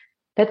year.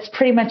 That's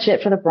pretty much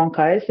it for the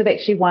Broncos. They've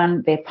actually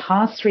won their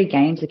past 3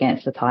 games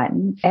against the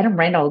Titans. Adam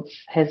Reynolds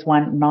has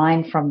won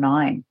 9 from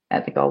 9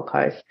 at the Gold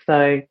Coast.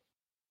 So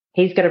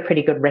he's got a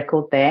pretty good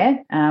record there.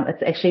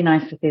 It's actually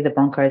nice to see the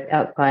Broncos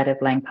outside of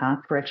Lang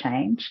Park for a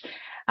change.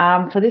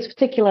 For this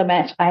particular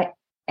match, I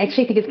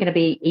actually think it's going to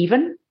be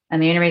even.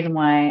 And the only reason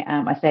why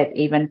I say it's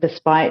even,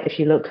 despite if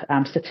you look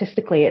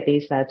statistically at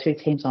these 2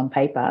 teams on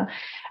paper,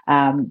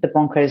 the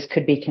Broncos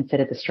could be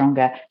considered the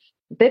stronger.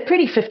 They're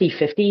pretty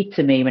 50-50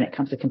 to me when it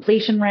comes to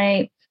completion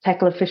rate,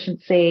 tackle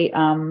efficiency.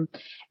 And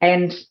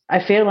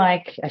I feel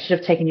like I should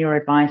have taken your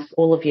advice,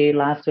 all of you,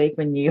 last week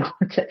when you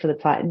tipped for the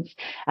Titans.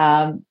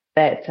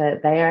 That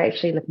they are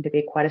actually looking to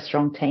be quite a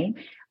strong team.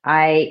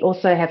 I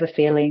also have a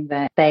feeling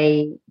that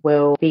they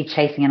will be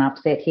chasing an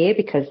upset here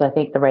because I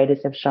think the Raiders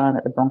have shown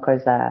that the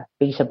Broncos are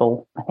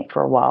beatable. I think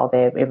for a while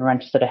there,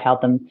 everyone just sort of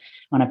held them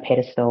on a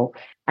pedestal.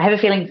 I have a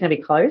feeling it's going to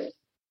be close,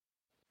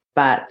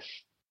 but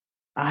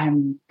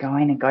I'm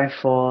going to go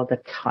for the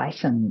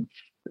Titans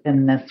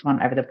in this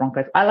one over the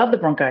Broncos. I love the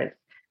Broncos.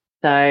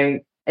 So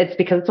it's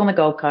because it's on the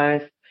Gold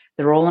Coast.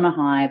 They're all on a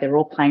high. They're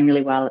all playing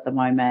really well at the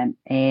moment.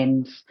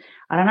 And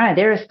I don't know,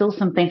 there are still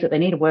some things that they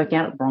need to work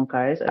out at the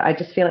Broncos. I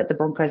just feel like the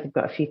Broncos have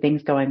got a few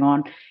things going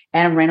on.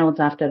 Adam Reynolds,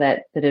 after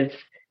that sort of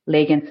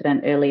leg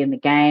incident early in the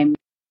game,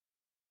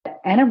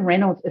 Adam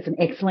Reynolds is an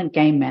excellent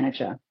game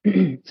manager.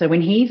 So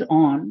when he's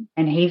on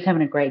and he's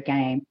having a great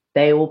game,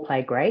 they all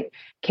play great.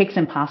 Kicks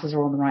and passes are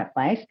all in the right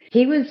place.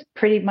 He was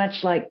pretty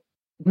much like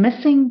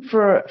missing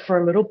for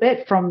a little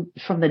bit from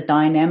the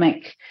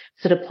dynamic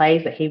sort of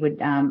plays that he would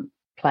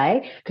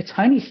play. Because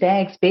Tony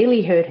Staggs,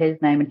 barely heard his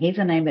name, and he's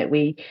a name that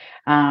we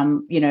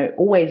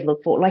always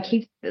look for. Like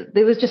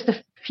there was just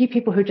a few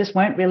people who just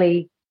weren't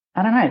really,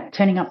 I don't know,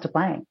 turning up to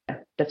play.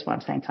 That's why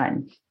I'm saying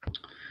Titans.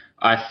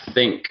 I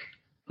think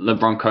the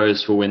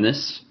Broncos will win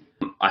this.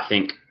 I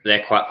think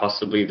they're quite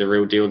possibly the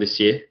real deal this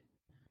year.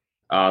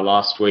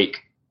 Last week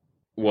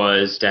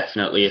was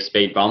definitely a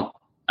speed bump.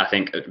 I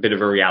think a bit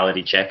of a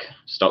reality check,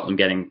 stop them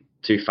getting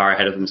too far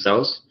ahead of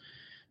themselves.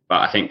 But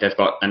I think they've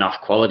got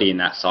enough quality in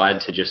that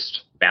side to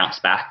just bounce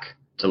back,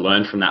 to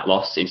learn from that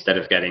loss instead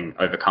of getting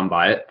overcome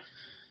by it,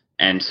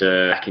 and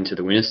to back into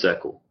the winner's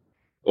circle.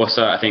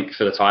 Also, I think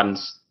for the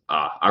Titans,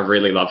 I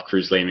really love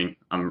Cruz Leeming.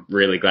 I'm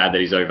really glad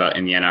that he's over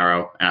in the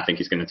NRL, and I think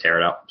he's going to tear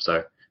it up.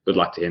 So good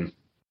luck to him.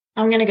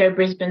 I'm going to go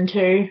Brisbane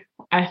too.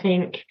 I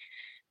think,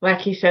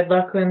 like you said,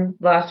 Lachlan,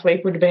 last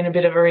week would have been a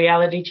bit of a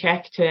reality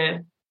check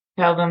to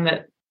tell them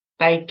that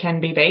they can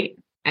be beat,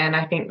 and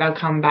I think they'll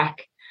come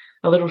back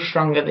a little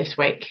stronger this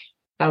week.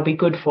 They'll be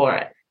good for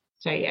it.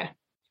 So, yeah.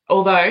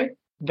 Although,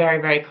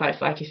 very, very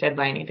close, like you said,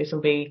 Lainey, this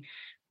will be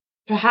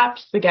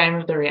perhaps the game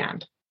of the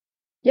round.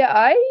 Yeah,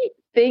 I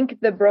think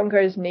the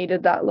Broncos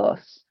needed that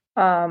loss.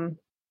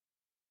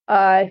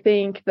 I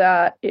think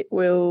that it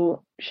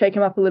will shake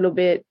them up a little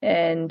bit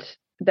and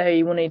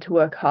they will need to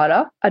work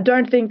harder. I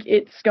don't think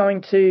it's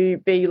going to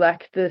be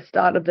like the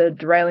start of the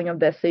derailing of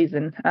their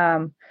season,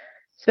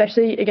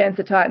 especially against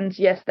the Titans.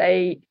 Yes,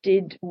 they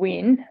did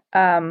win,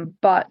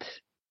 but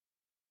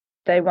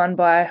they won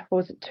by,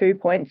 2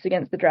 points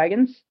against the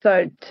Dragons.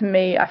 So to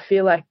me, I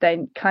feel like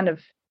they kind of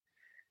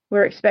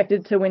were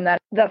expected to win that.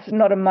 That's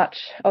not a much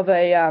of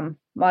a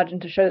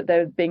margin to show that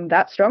they're being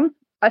that strong.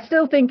 I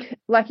still think,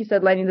 like you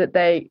said, Lainey, that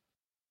they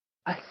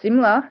are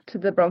similar to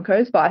the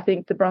Broncos, but I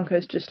think the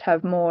Broncos just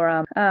have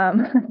more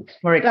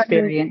more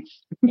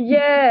experience.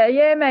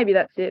 yeah, maybe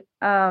that's it.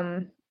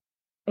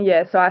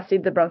 Yeah, so I see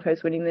the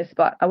Broncos winning this,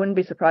 but I wouldn't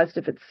be surprised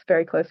if it's a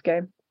very close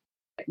game.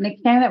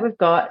 Next game that we've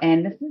got,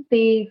 and this is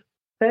the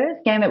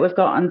first game that we've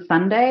got on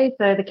Sunday.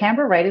 So the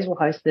Canberra Raiders will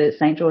host the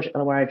St. George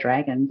Illawarra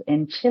Dragons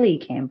in chilly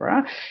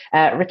Canberra.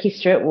 Ricky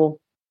Stewart will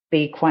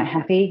be quite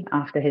happy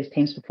after his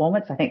team's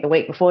performance. I think the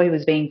week before he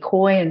was being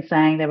coy and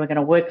saying they were going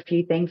to work a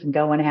few things and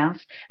go in-house.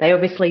 They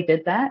obviously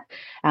did that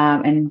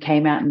and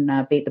came out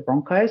and beat the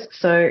Broncos.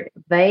 So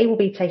they will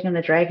be taking on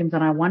the Dragons,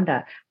 and I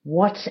wonder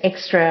what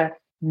extra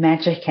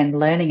magic and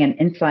learning and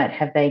insight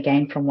have they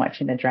gained from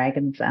watching the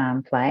Dragons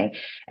play.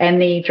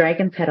 And the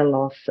Dragons had a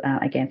loss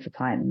against the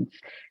Titans.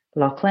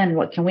 Lachlan,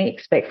 what can we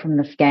expect from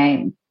this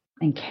game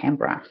in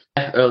Canberra?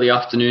 Early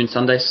afternoon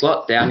Sunday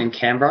slot down in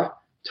Canberra.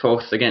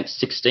 12th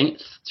against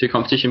 16th, 2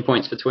 competition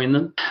points between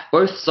them.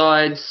 Both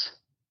sides,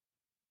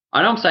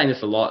 I know I'm saying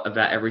this a lot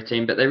about every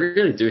team, but they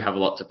really do have a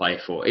lot to play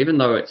for. Even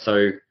though it's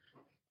so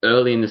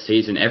early in the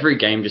season, every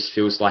game just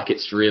feels like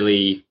it's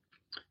really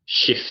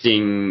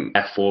shifting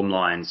their form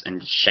lines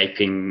and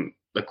shaping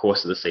the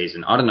course of the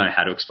season. I don't know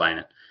how to explain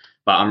it,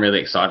 but I'm really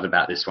excited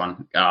about this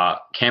one.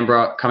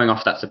 Canberra coming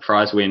off that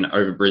surprise win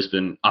over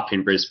Brisbane, up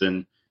in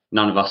Brisbane.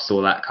 None of us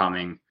saw that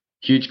coming.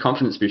 Huge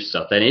confidence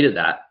booster. They needed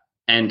that.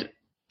 And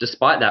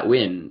despite that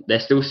win, they're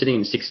still sitting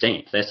in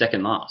 16th. They're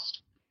second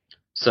last.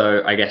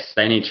 So I guess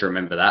they need to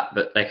remember that,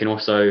 but they can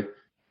also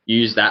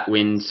use that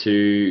win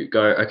to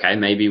go, okay,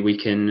 maybe we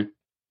can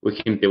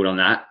build on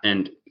that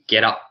and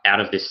get up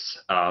out of this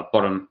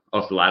bottom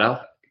of the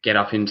ladder, get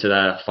up into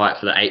the fight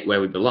for the 8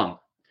 where we belong.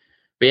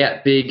 But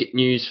yeah, big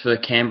news for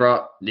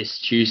Canberra this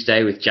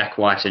Tuesday with Jack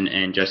Whiten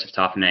and Joseph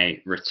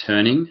Tapine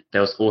returning. There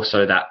was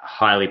also that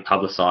highly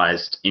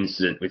publicised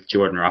incident with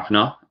Jordan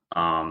Ruffner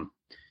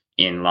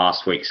in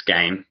last week's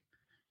game.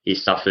 He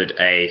suffered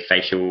a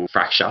facial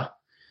fracture.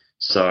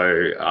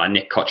 So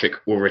Nick Kotrick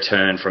will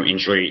return from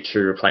injury to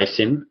replace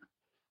him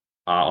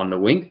on the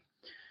wing.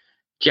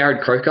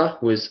 Jared Croker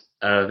was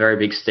a very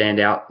big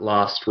standout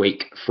last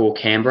week for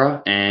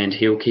Canberra, and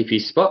he'll keep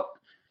his spot.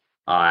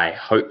 I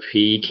hope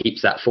he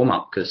keeps that form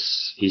up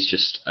because he's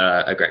just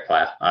a great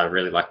player. I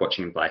really like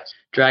watching him play.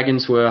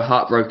 Dragons were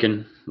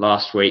heartbroken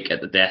last week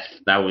at the death.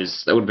 That would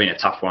have been a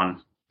tough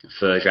one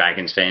for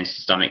Dragons fans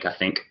to stomach, I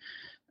think.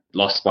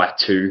 Lost by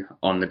 2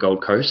 on the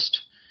Gold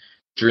Coast.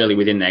 It's really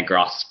within their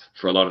grasp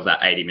for a lot of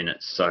that 80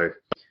 minutes. So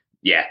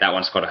that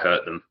one's got to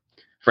hurt them.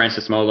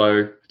 Francis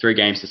Molo, 3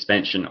 game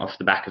suspension off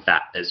the back of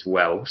that as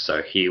well,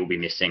 so he'll be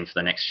missing for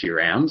the next few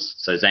rounds.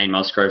 So Zane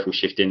Musgrove will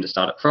shift in to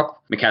start at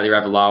prop. Mikhaili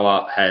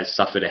Ravalawa has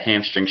suffered a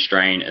hamstring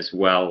strain as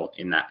well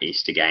in that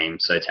Easter game,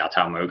 so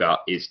Tautau Moga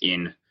is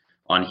in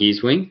on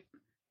his wing.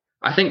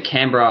 I think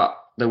Canberra,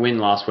 the win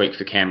last week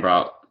for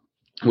Canberra,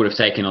 would have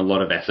taken a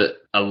lot of effort,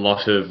 a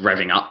lot of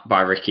revving up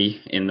by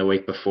Ricky in the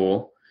week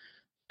before,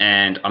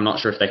 and I'm not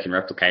sure if they can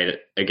replicate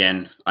it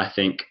again. I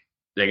think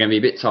they're going to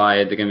be a bit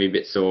tired, they're going to be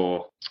a bit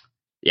sore.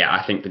 Yeah,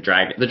 I think the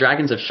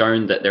Dragons have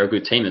shown that they're a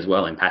good team as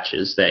well in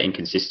patches. They're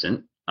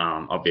inconsistent,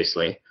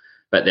 obviously,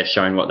 but they've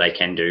shown what they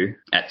can do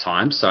at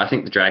times. So I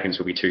think the Dragons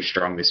will be too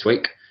strong this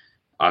week.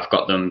 I've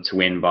got them to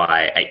win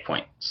by 8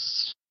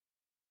 points.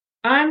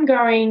 I'm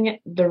going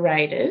the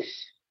Raiders.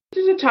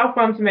 This is a tough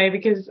one for me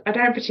because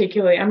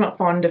I'm not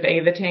fond of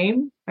either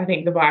team. I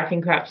think the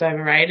Viking Clap's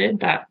overrated,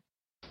 but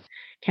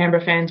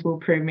Canberra fans will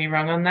prove me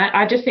wrong on that.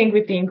 I just think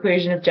with the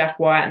inclusion of Jack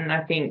White, and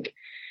I think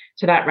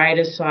to that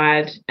Raiders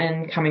side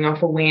and coming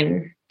off a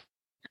win,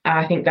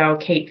 I think they'll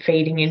keep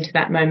feeding into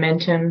that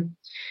momentum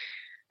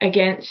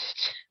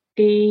against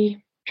the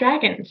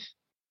Dragons.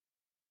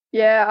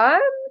 Yeah,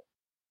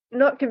 I'm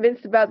not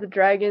convinced about the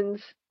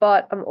Dragons,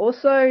 but I'm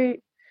also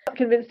not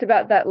convinced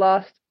about that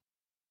last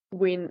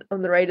win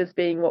on the Raiders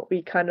being what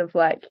we kind of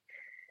like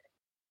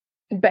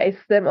base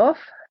them off.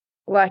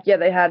 Like, yeah,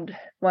 they had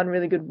one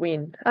really good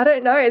win. I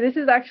don't know. This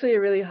is actually a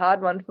really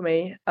hard one for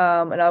me,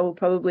 and I will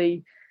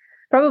probably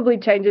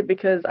change it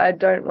because I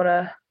don't want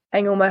to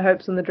hang all my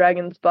hopes on the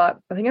Dragons, but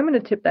I think I'm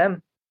going to tip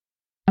them.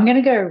 I'm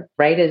going to go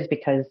Raiders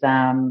because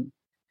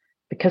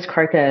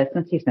Croker,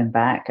 since he's been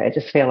back, I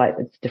just feel like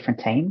it's a different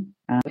team.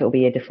 It'll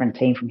be a different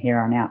team from here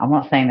on out. I'm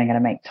not saying they're going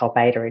to make top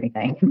 8 or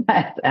anything,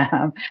 but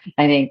I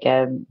think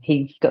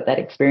he's got that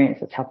experience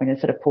that's helping to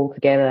sort of pull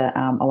together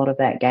a lot of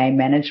that game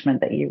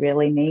management that you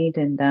really need.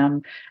 And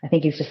I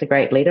think he's just a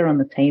great leader on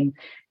the team.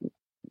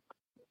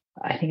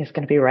 I think it's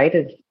going to be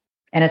Raiders,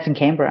 and it's in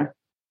Canberra.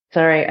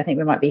 Sorry, I think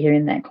we might be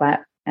hearing that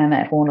clap and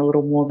that horn a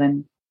little more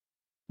than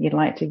you'd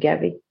like to,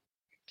 Gabby.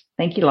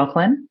 Thank you,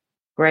 Lachlan.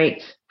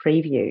 Great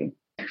preview.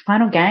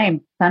 Final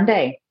game,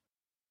 Sunday.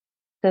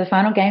 So the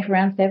final game for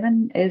round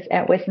 7 is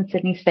at Western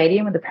Sydney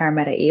Stadium with the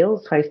Parramatta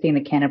Eels hosting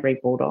the Canterbury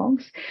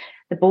Bulldogs.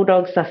 The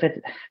Bulldogs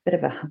suffered a bit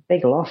of a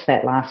big loss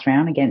that last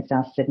round against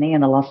South Sydney,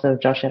 and the loss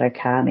of Josh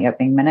Addo-Carr in the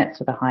opening minutes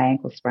with a high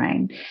ankle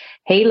sprain.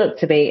 He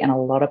looked to be in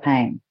a lot of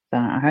pain. So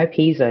I hope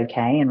he's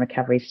okay and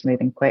recovery's smooth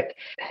and quick.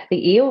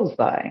 The Eels,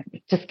 though,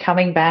 just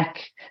coming back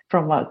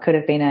from what could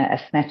have been a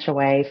snatch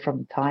away from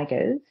the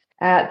Tigers.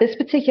 This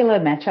particular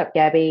matchup,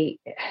 Gabby,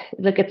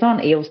 look, it's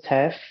on Eels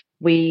turf.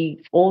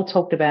 We all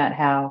talked about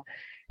how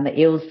the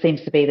Eels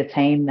seems to be the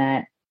team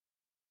that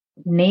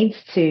needs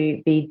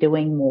to be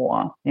doing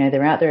more. You know,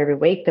 they're out there every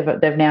week.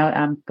 They've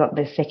now got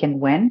their second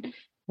win.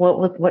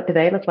 What do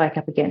they look like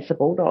up against the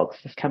Bulldogs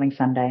this coming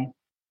Sunday?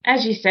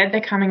 As you said,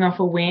 they're coming off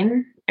a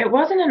win. It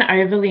wasn't an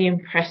overly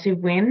impressive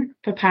win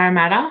for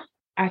Parramatta.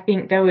 I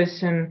think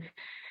there's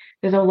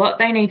a lot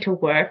they need to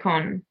work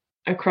on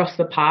across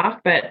the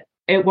park, but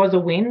it was a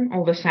win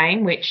all the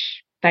same,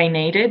 which they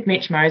needed.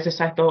 Mitch Moses,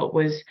 I thought,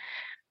 was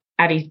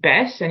at his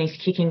best and his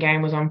kicking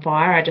game was on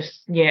fire. I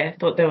just,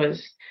 thought there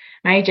was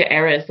major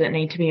errors that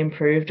need to be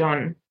improved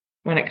on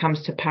when it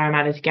comes to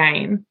Parramatta's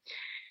game.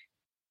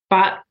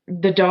 But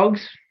the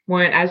Dogs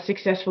weren't as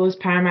successful as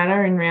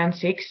Parramatta in round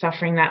 6,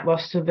 suffering that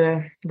loss to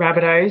the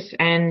Rabbitohs.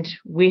 And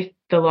with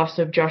the loss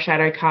of Josh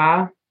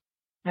Addo-Carr,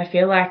 I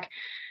feel like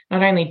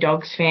not only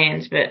Dogs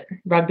fans, but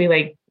rugby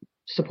league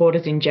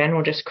supporters in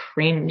general just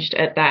cringed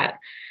at that.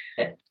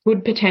 It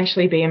would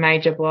potentially be a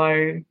major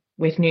blow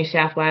with New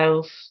South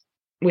Wales,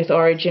 with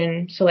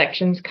Origin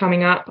selections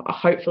coming up.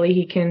 Hopefully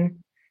he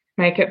can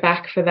make it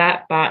back for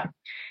that. But,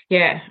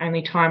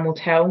 only time will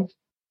tell.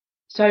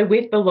 So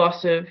with the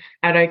loss of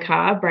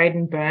Addo-Carr,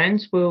 Braden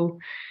Burns will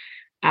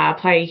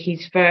play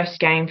his first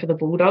game for the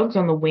Bulldogs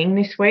on the wing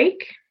this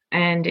week.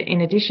 And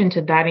in addition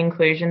to that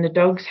inclusion, the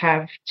Dogs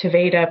have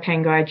Tavita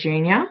Pangai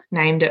Jr.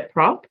 named at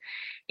prop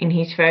in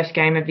his first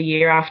game of the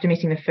year after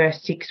missing the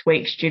first 6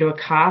 weeks due to a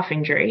calf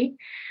injury.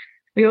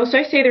 We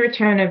also see the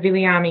return of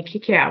Viliami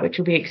Kikau, which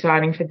will be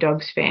exciting for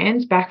Dogs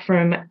fans, back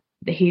from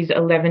his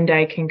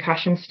 11-day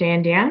concussion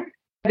stand down.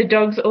 The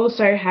Dogs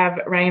also have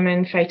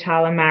Raymond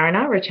Faitala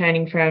Mariner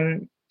returning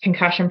from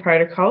concussion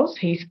protocols.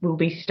 He will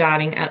be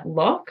starting at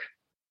lock.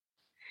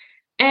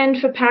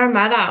 And for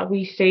Parramatta,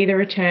 we see the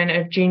return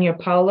of Junior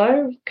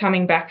Polo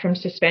coming back from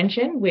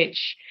suspension,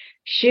 which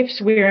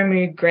shifts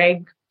Wiramu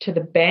Greg to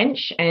the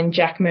bench, and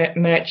Jack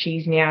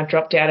Murchie's now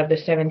dropped out of the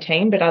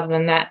 17. But other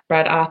than that,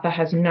 Brad Arthur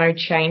has no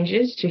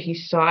changes to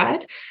his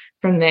side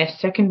from their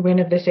second win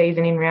of the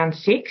season in round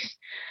 6.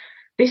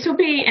 This will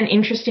be an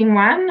interesting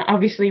one.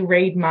 Obviously,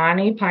 Reid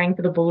Marnie playing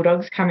for the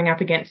Bulldogs coming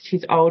up against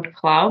his old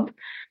club.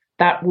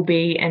 That will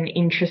be an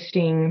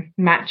interesting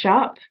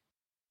matchup.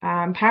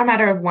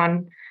 Parramatta have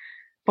won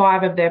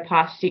 5 of their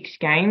past 6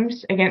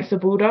 games against the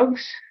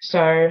Bulldogs, so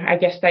I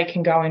guess they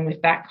can go in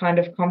with that kind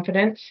of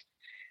confidence.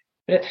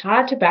 But it's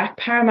hard to back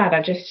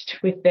Parramatta just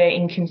with their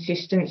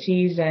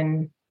inconsistencies,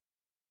 and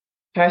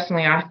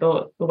personally I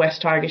thought the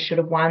West Tigers should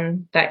have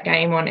won that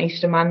game on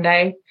Easter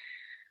Monday.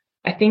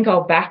 I think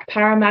I'll back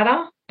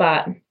Parramatta,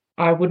 but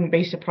I wouldn't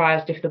be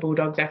surprised if the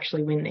Bulldogs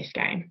actually win this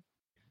game.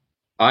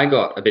 I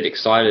got a bit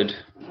excited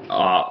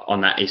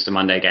on that Easter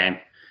Monday game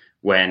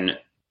when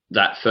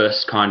that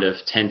first kind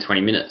of 10,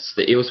 20 minutes,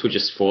 the Eels were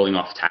just falling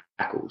off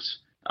tackles.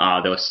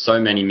 There were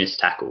so many missed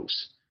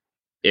tackles.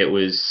 It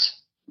was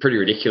pretty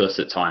ridiculous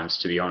at times,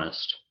 to be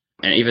honest.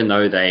 And even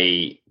though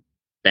they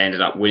ended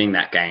up winning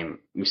that game,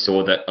 we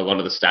saw that a lot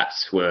of the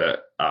stats were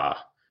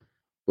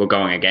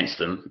going against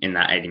them in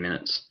that 80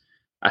 minutes.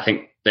 I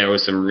think there were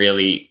some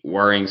really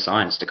worrying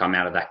signs to come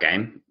out of that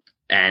game,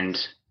 and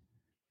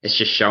it's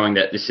just showing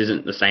that this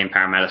isn't the same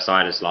Parramatta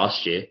side as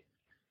last year.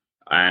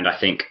 And I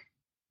think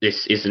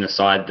this isn't a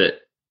side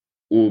that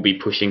will be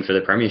pushing for the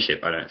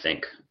premiership, I don't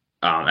think,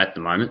 at the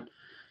moment.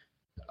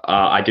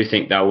 I do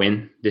think they'll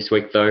win this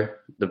week, though.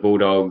 The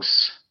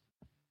Bulldogs,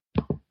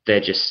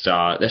 they're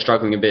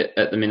struggling a bit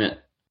at the minute.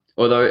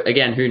 Although,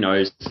 again, who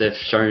knows? They've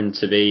shown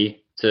to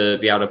be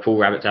able to pull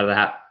rabbits out of the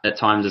hat at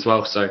times as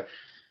well. So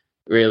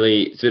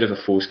really, it's a bit of a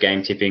fool's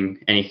game tipping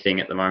anything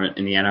at the moment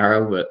in the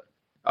NRL, but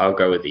I'll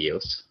go with the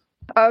Eels.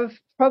 I've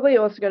probably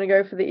also going to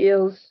go for the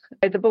Eels.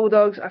 The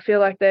Bulldogs, I feel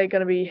like they're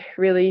going to be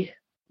really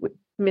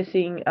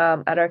missing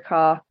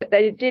Addo-Carr.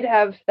 They did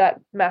have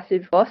that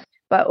massive loss,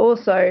 but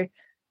also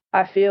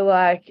I feel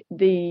like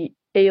the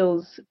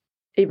Eels,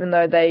 even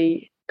though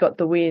they got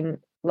the win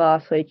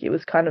last week, it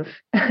was kind of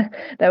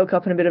they were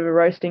copping a bit of a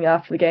roasting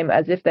after the game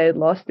as if they had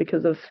lost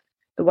because of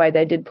the way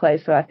they did play.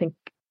 So I think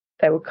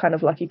they were kind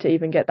of lucky to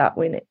even get that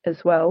win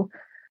as well.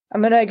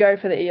 I'm going to go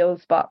for the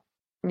Eels, but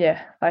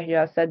yeah, like you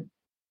guys said,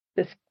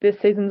 this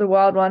season's a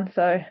wild one,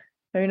 so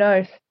who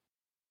knows?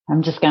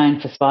 I'm just going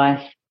for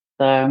spice,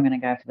 so I'm going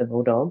to go for the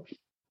Bulldogs.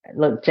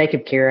 Look,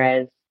 Jacob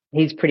Kiraz,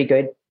 he's pretty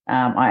good.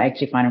 I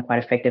actually find him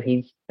quite effective.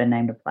 He's been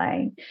named to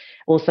play.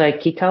 Also,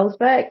 Kiko's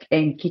back,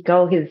 and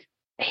Kiko,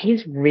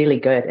 he's really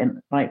good.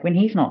 And like when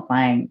he's not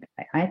playing,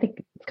 I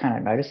think it's kind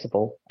of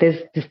noticeable. There's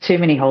too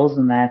many holes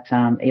in that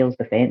Eels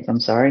defence.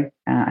 I'm sorry.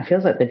 I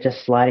feel like they're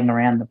just sliding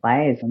around the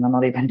players and they're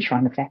not even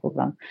trying to tackle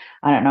them.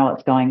 I don't know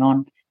what's going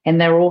on. And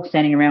they're all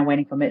standing around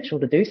waiting for Mitchell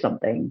to do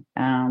something.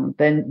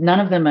 Then none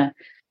of them are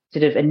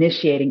sort of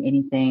initiating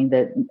anything,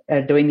 that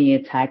are doing the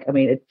attack. I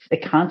mean,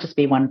 it can't just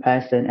be one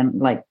person. And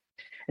like,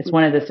 it's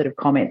one of the sort of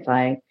comments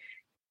I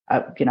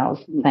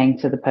was saying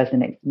to the person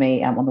next to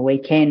me on the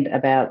weekend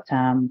about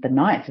the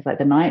Knights. It's like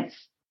the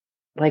Knights,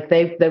 like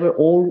they were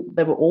all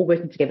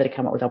working together to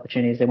come up with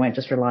opportunities. They weren't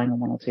just relying on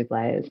one or two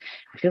players.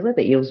 I feel like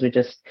the Eels were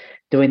just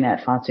doing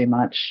that far too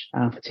much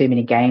for too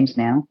many games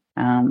now.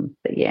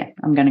 But yeah,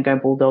 I'm going to go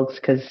Bulldogs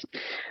because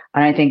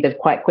I don't think they've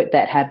quite quit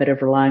that habit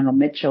of relying on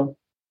Mitchell.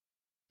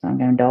 So I'm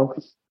going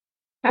Dogs.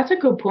 That's a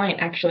good point,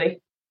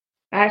 actually.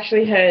 I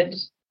actually heard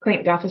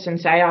Clint Gutherson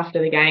say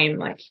after the game,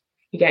 like,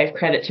 he gave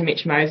credit to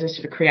Mitch Moses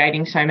for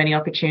creating so many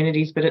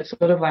opportunities, but it's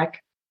sort of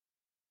like,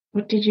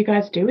 what did you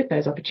guys do with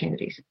those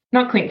opportunities?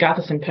 Not Clint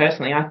Gutherson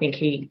personally. I think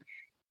he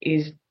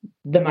is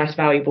the most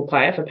valuable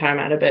player for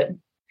Parramatta, but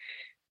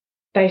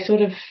they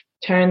sort of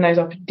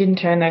didn't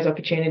turn those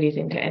opportunities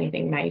into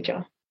anything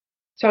major.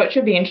 So it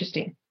should be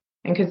interesting.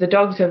 And because the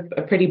Dogs have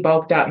a pretty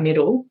bulked up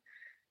middle,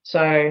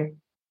 so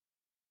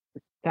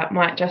that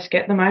might just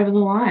get them over the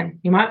line.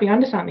 You might be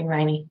onto something,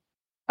 Lainey.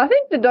 I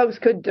think the Dogs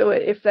could do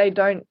it if they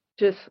don't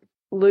just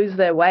lose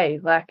their way.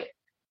 Like,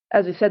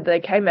 as we said, they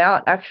came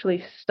out,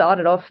 actually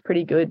started off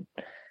pretty good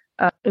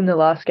in the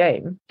last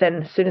game.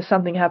 Then as soon as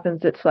something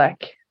happens, it's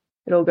like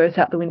it all goes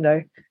out the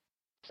window.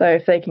 So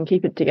if they can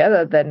keep it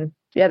together, then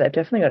yeah, they've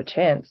definitely got a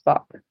chance.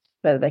 But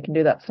whether they can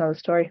do that's another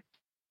story.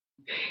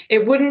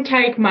 It wouldn't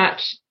take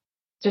much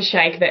to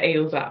shake the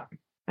Eels up,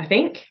 I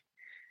think.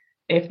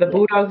 If the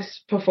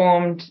Bulldogs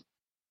performed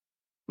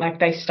like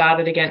they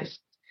started against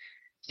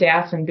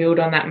South and build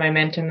on that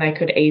momentum, they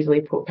could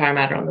easily put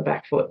Parramatta on the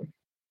back foot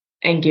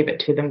and give it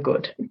to them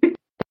good.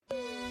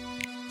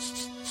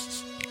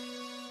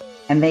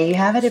 And there you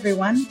have it,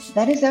 everyone.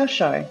 That is our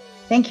show.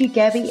 Thank you,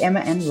 Gabby,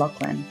 Emma, and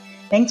Lachlan.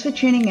 Thanks for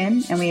tuning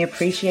in, and we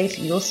appreciate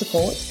your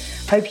support.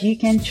 Hope you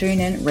can tune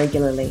in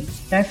regularly.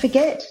 Don't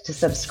forget to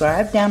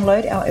subscribe,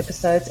 download our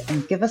episodes,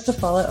 and give us a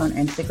follow on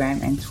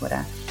Instagram and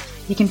Twitter.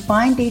 You can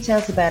find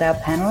details about our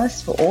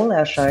panelists for all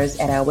our shows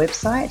at our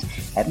website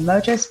at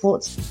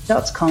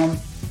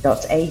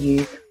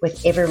mojosports.com.au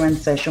with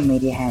everyone's social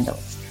media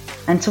handles.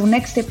 Until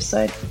next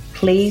episode,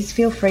 please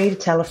feel free to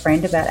tell a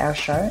friend about our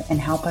show and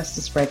help us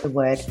to spread the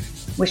word.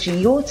 Wishing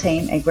your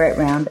team a great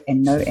round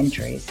and no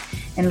injuries.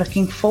 And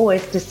looking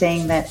forward to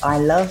seeing that I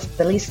Love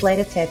Billy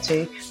Slater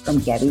tattoo from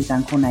Gabby's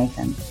Uncle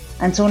Nathan.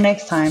 Until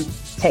next time,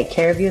 take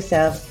care of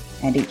yourselves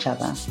and each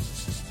other.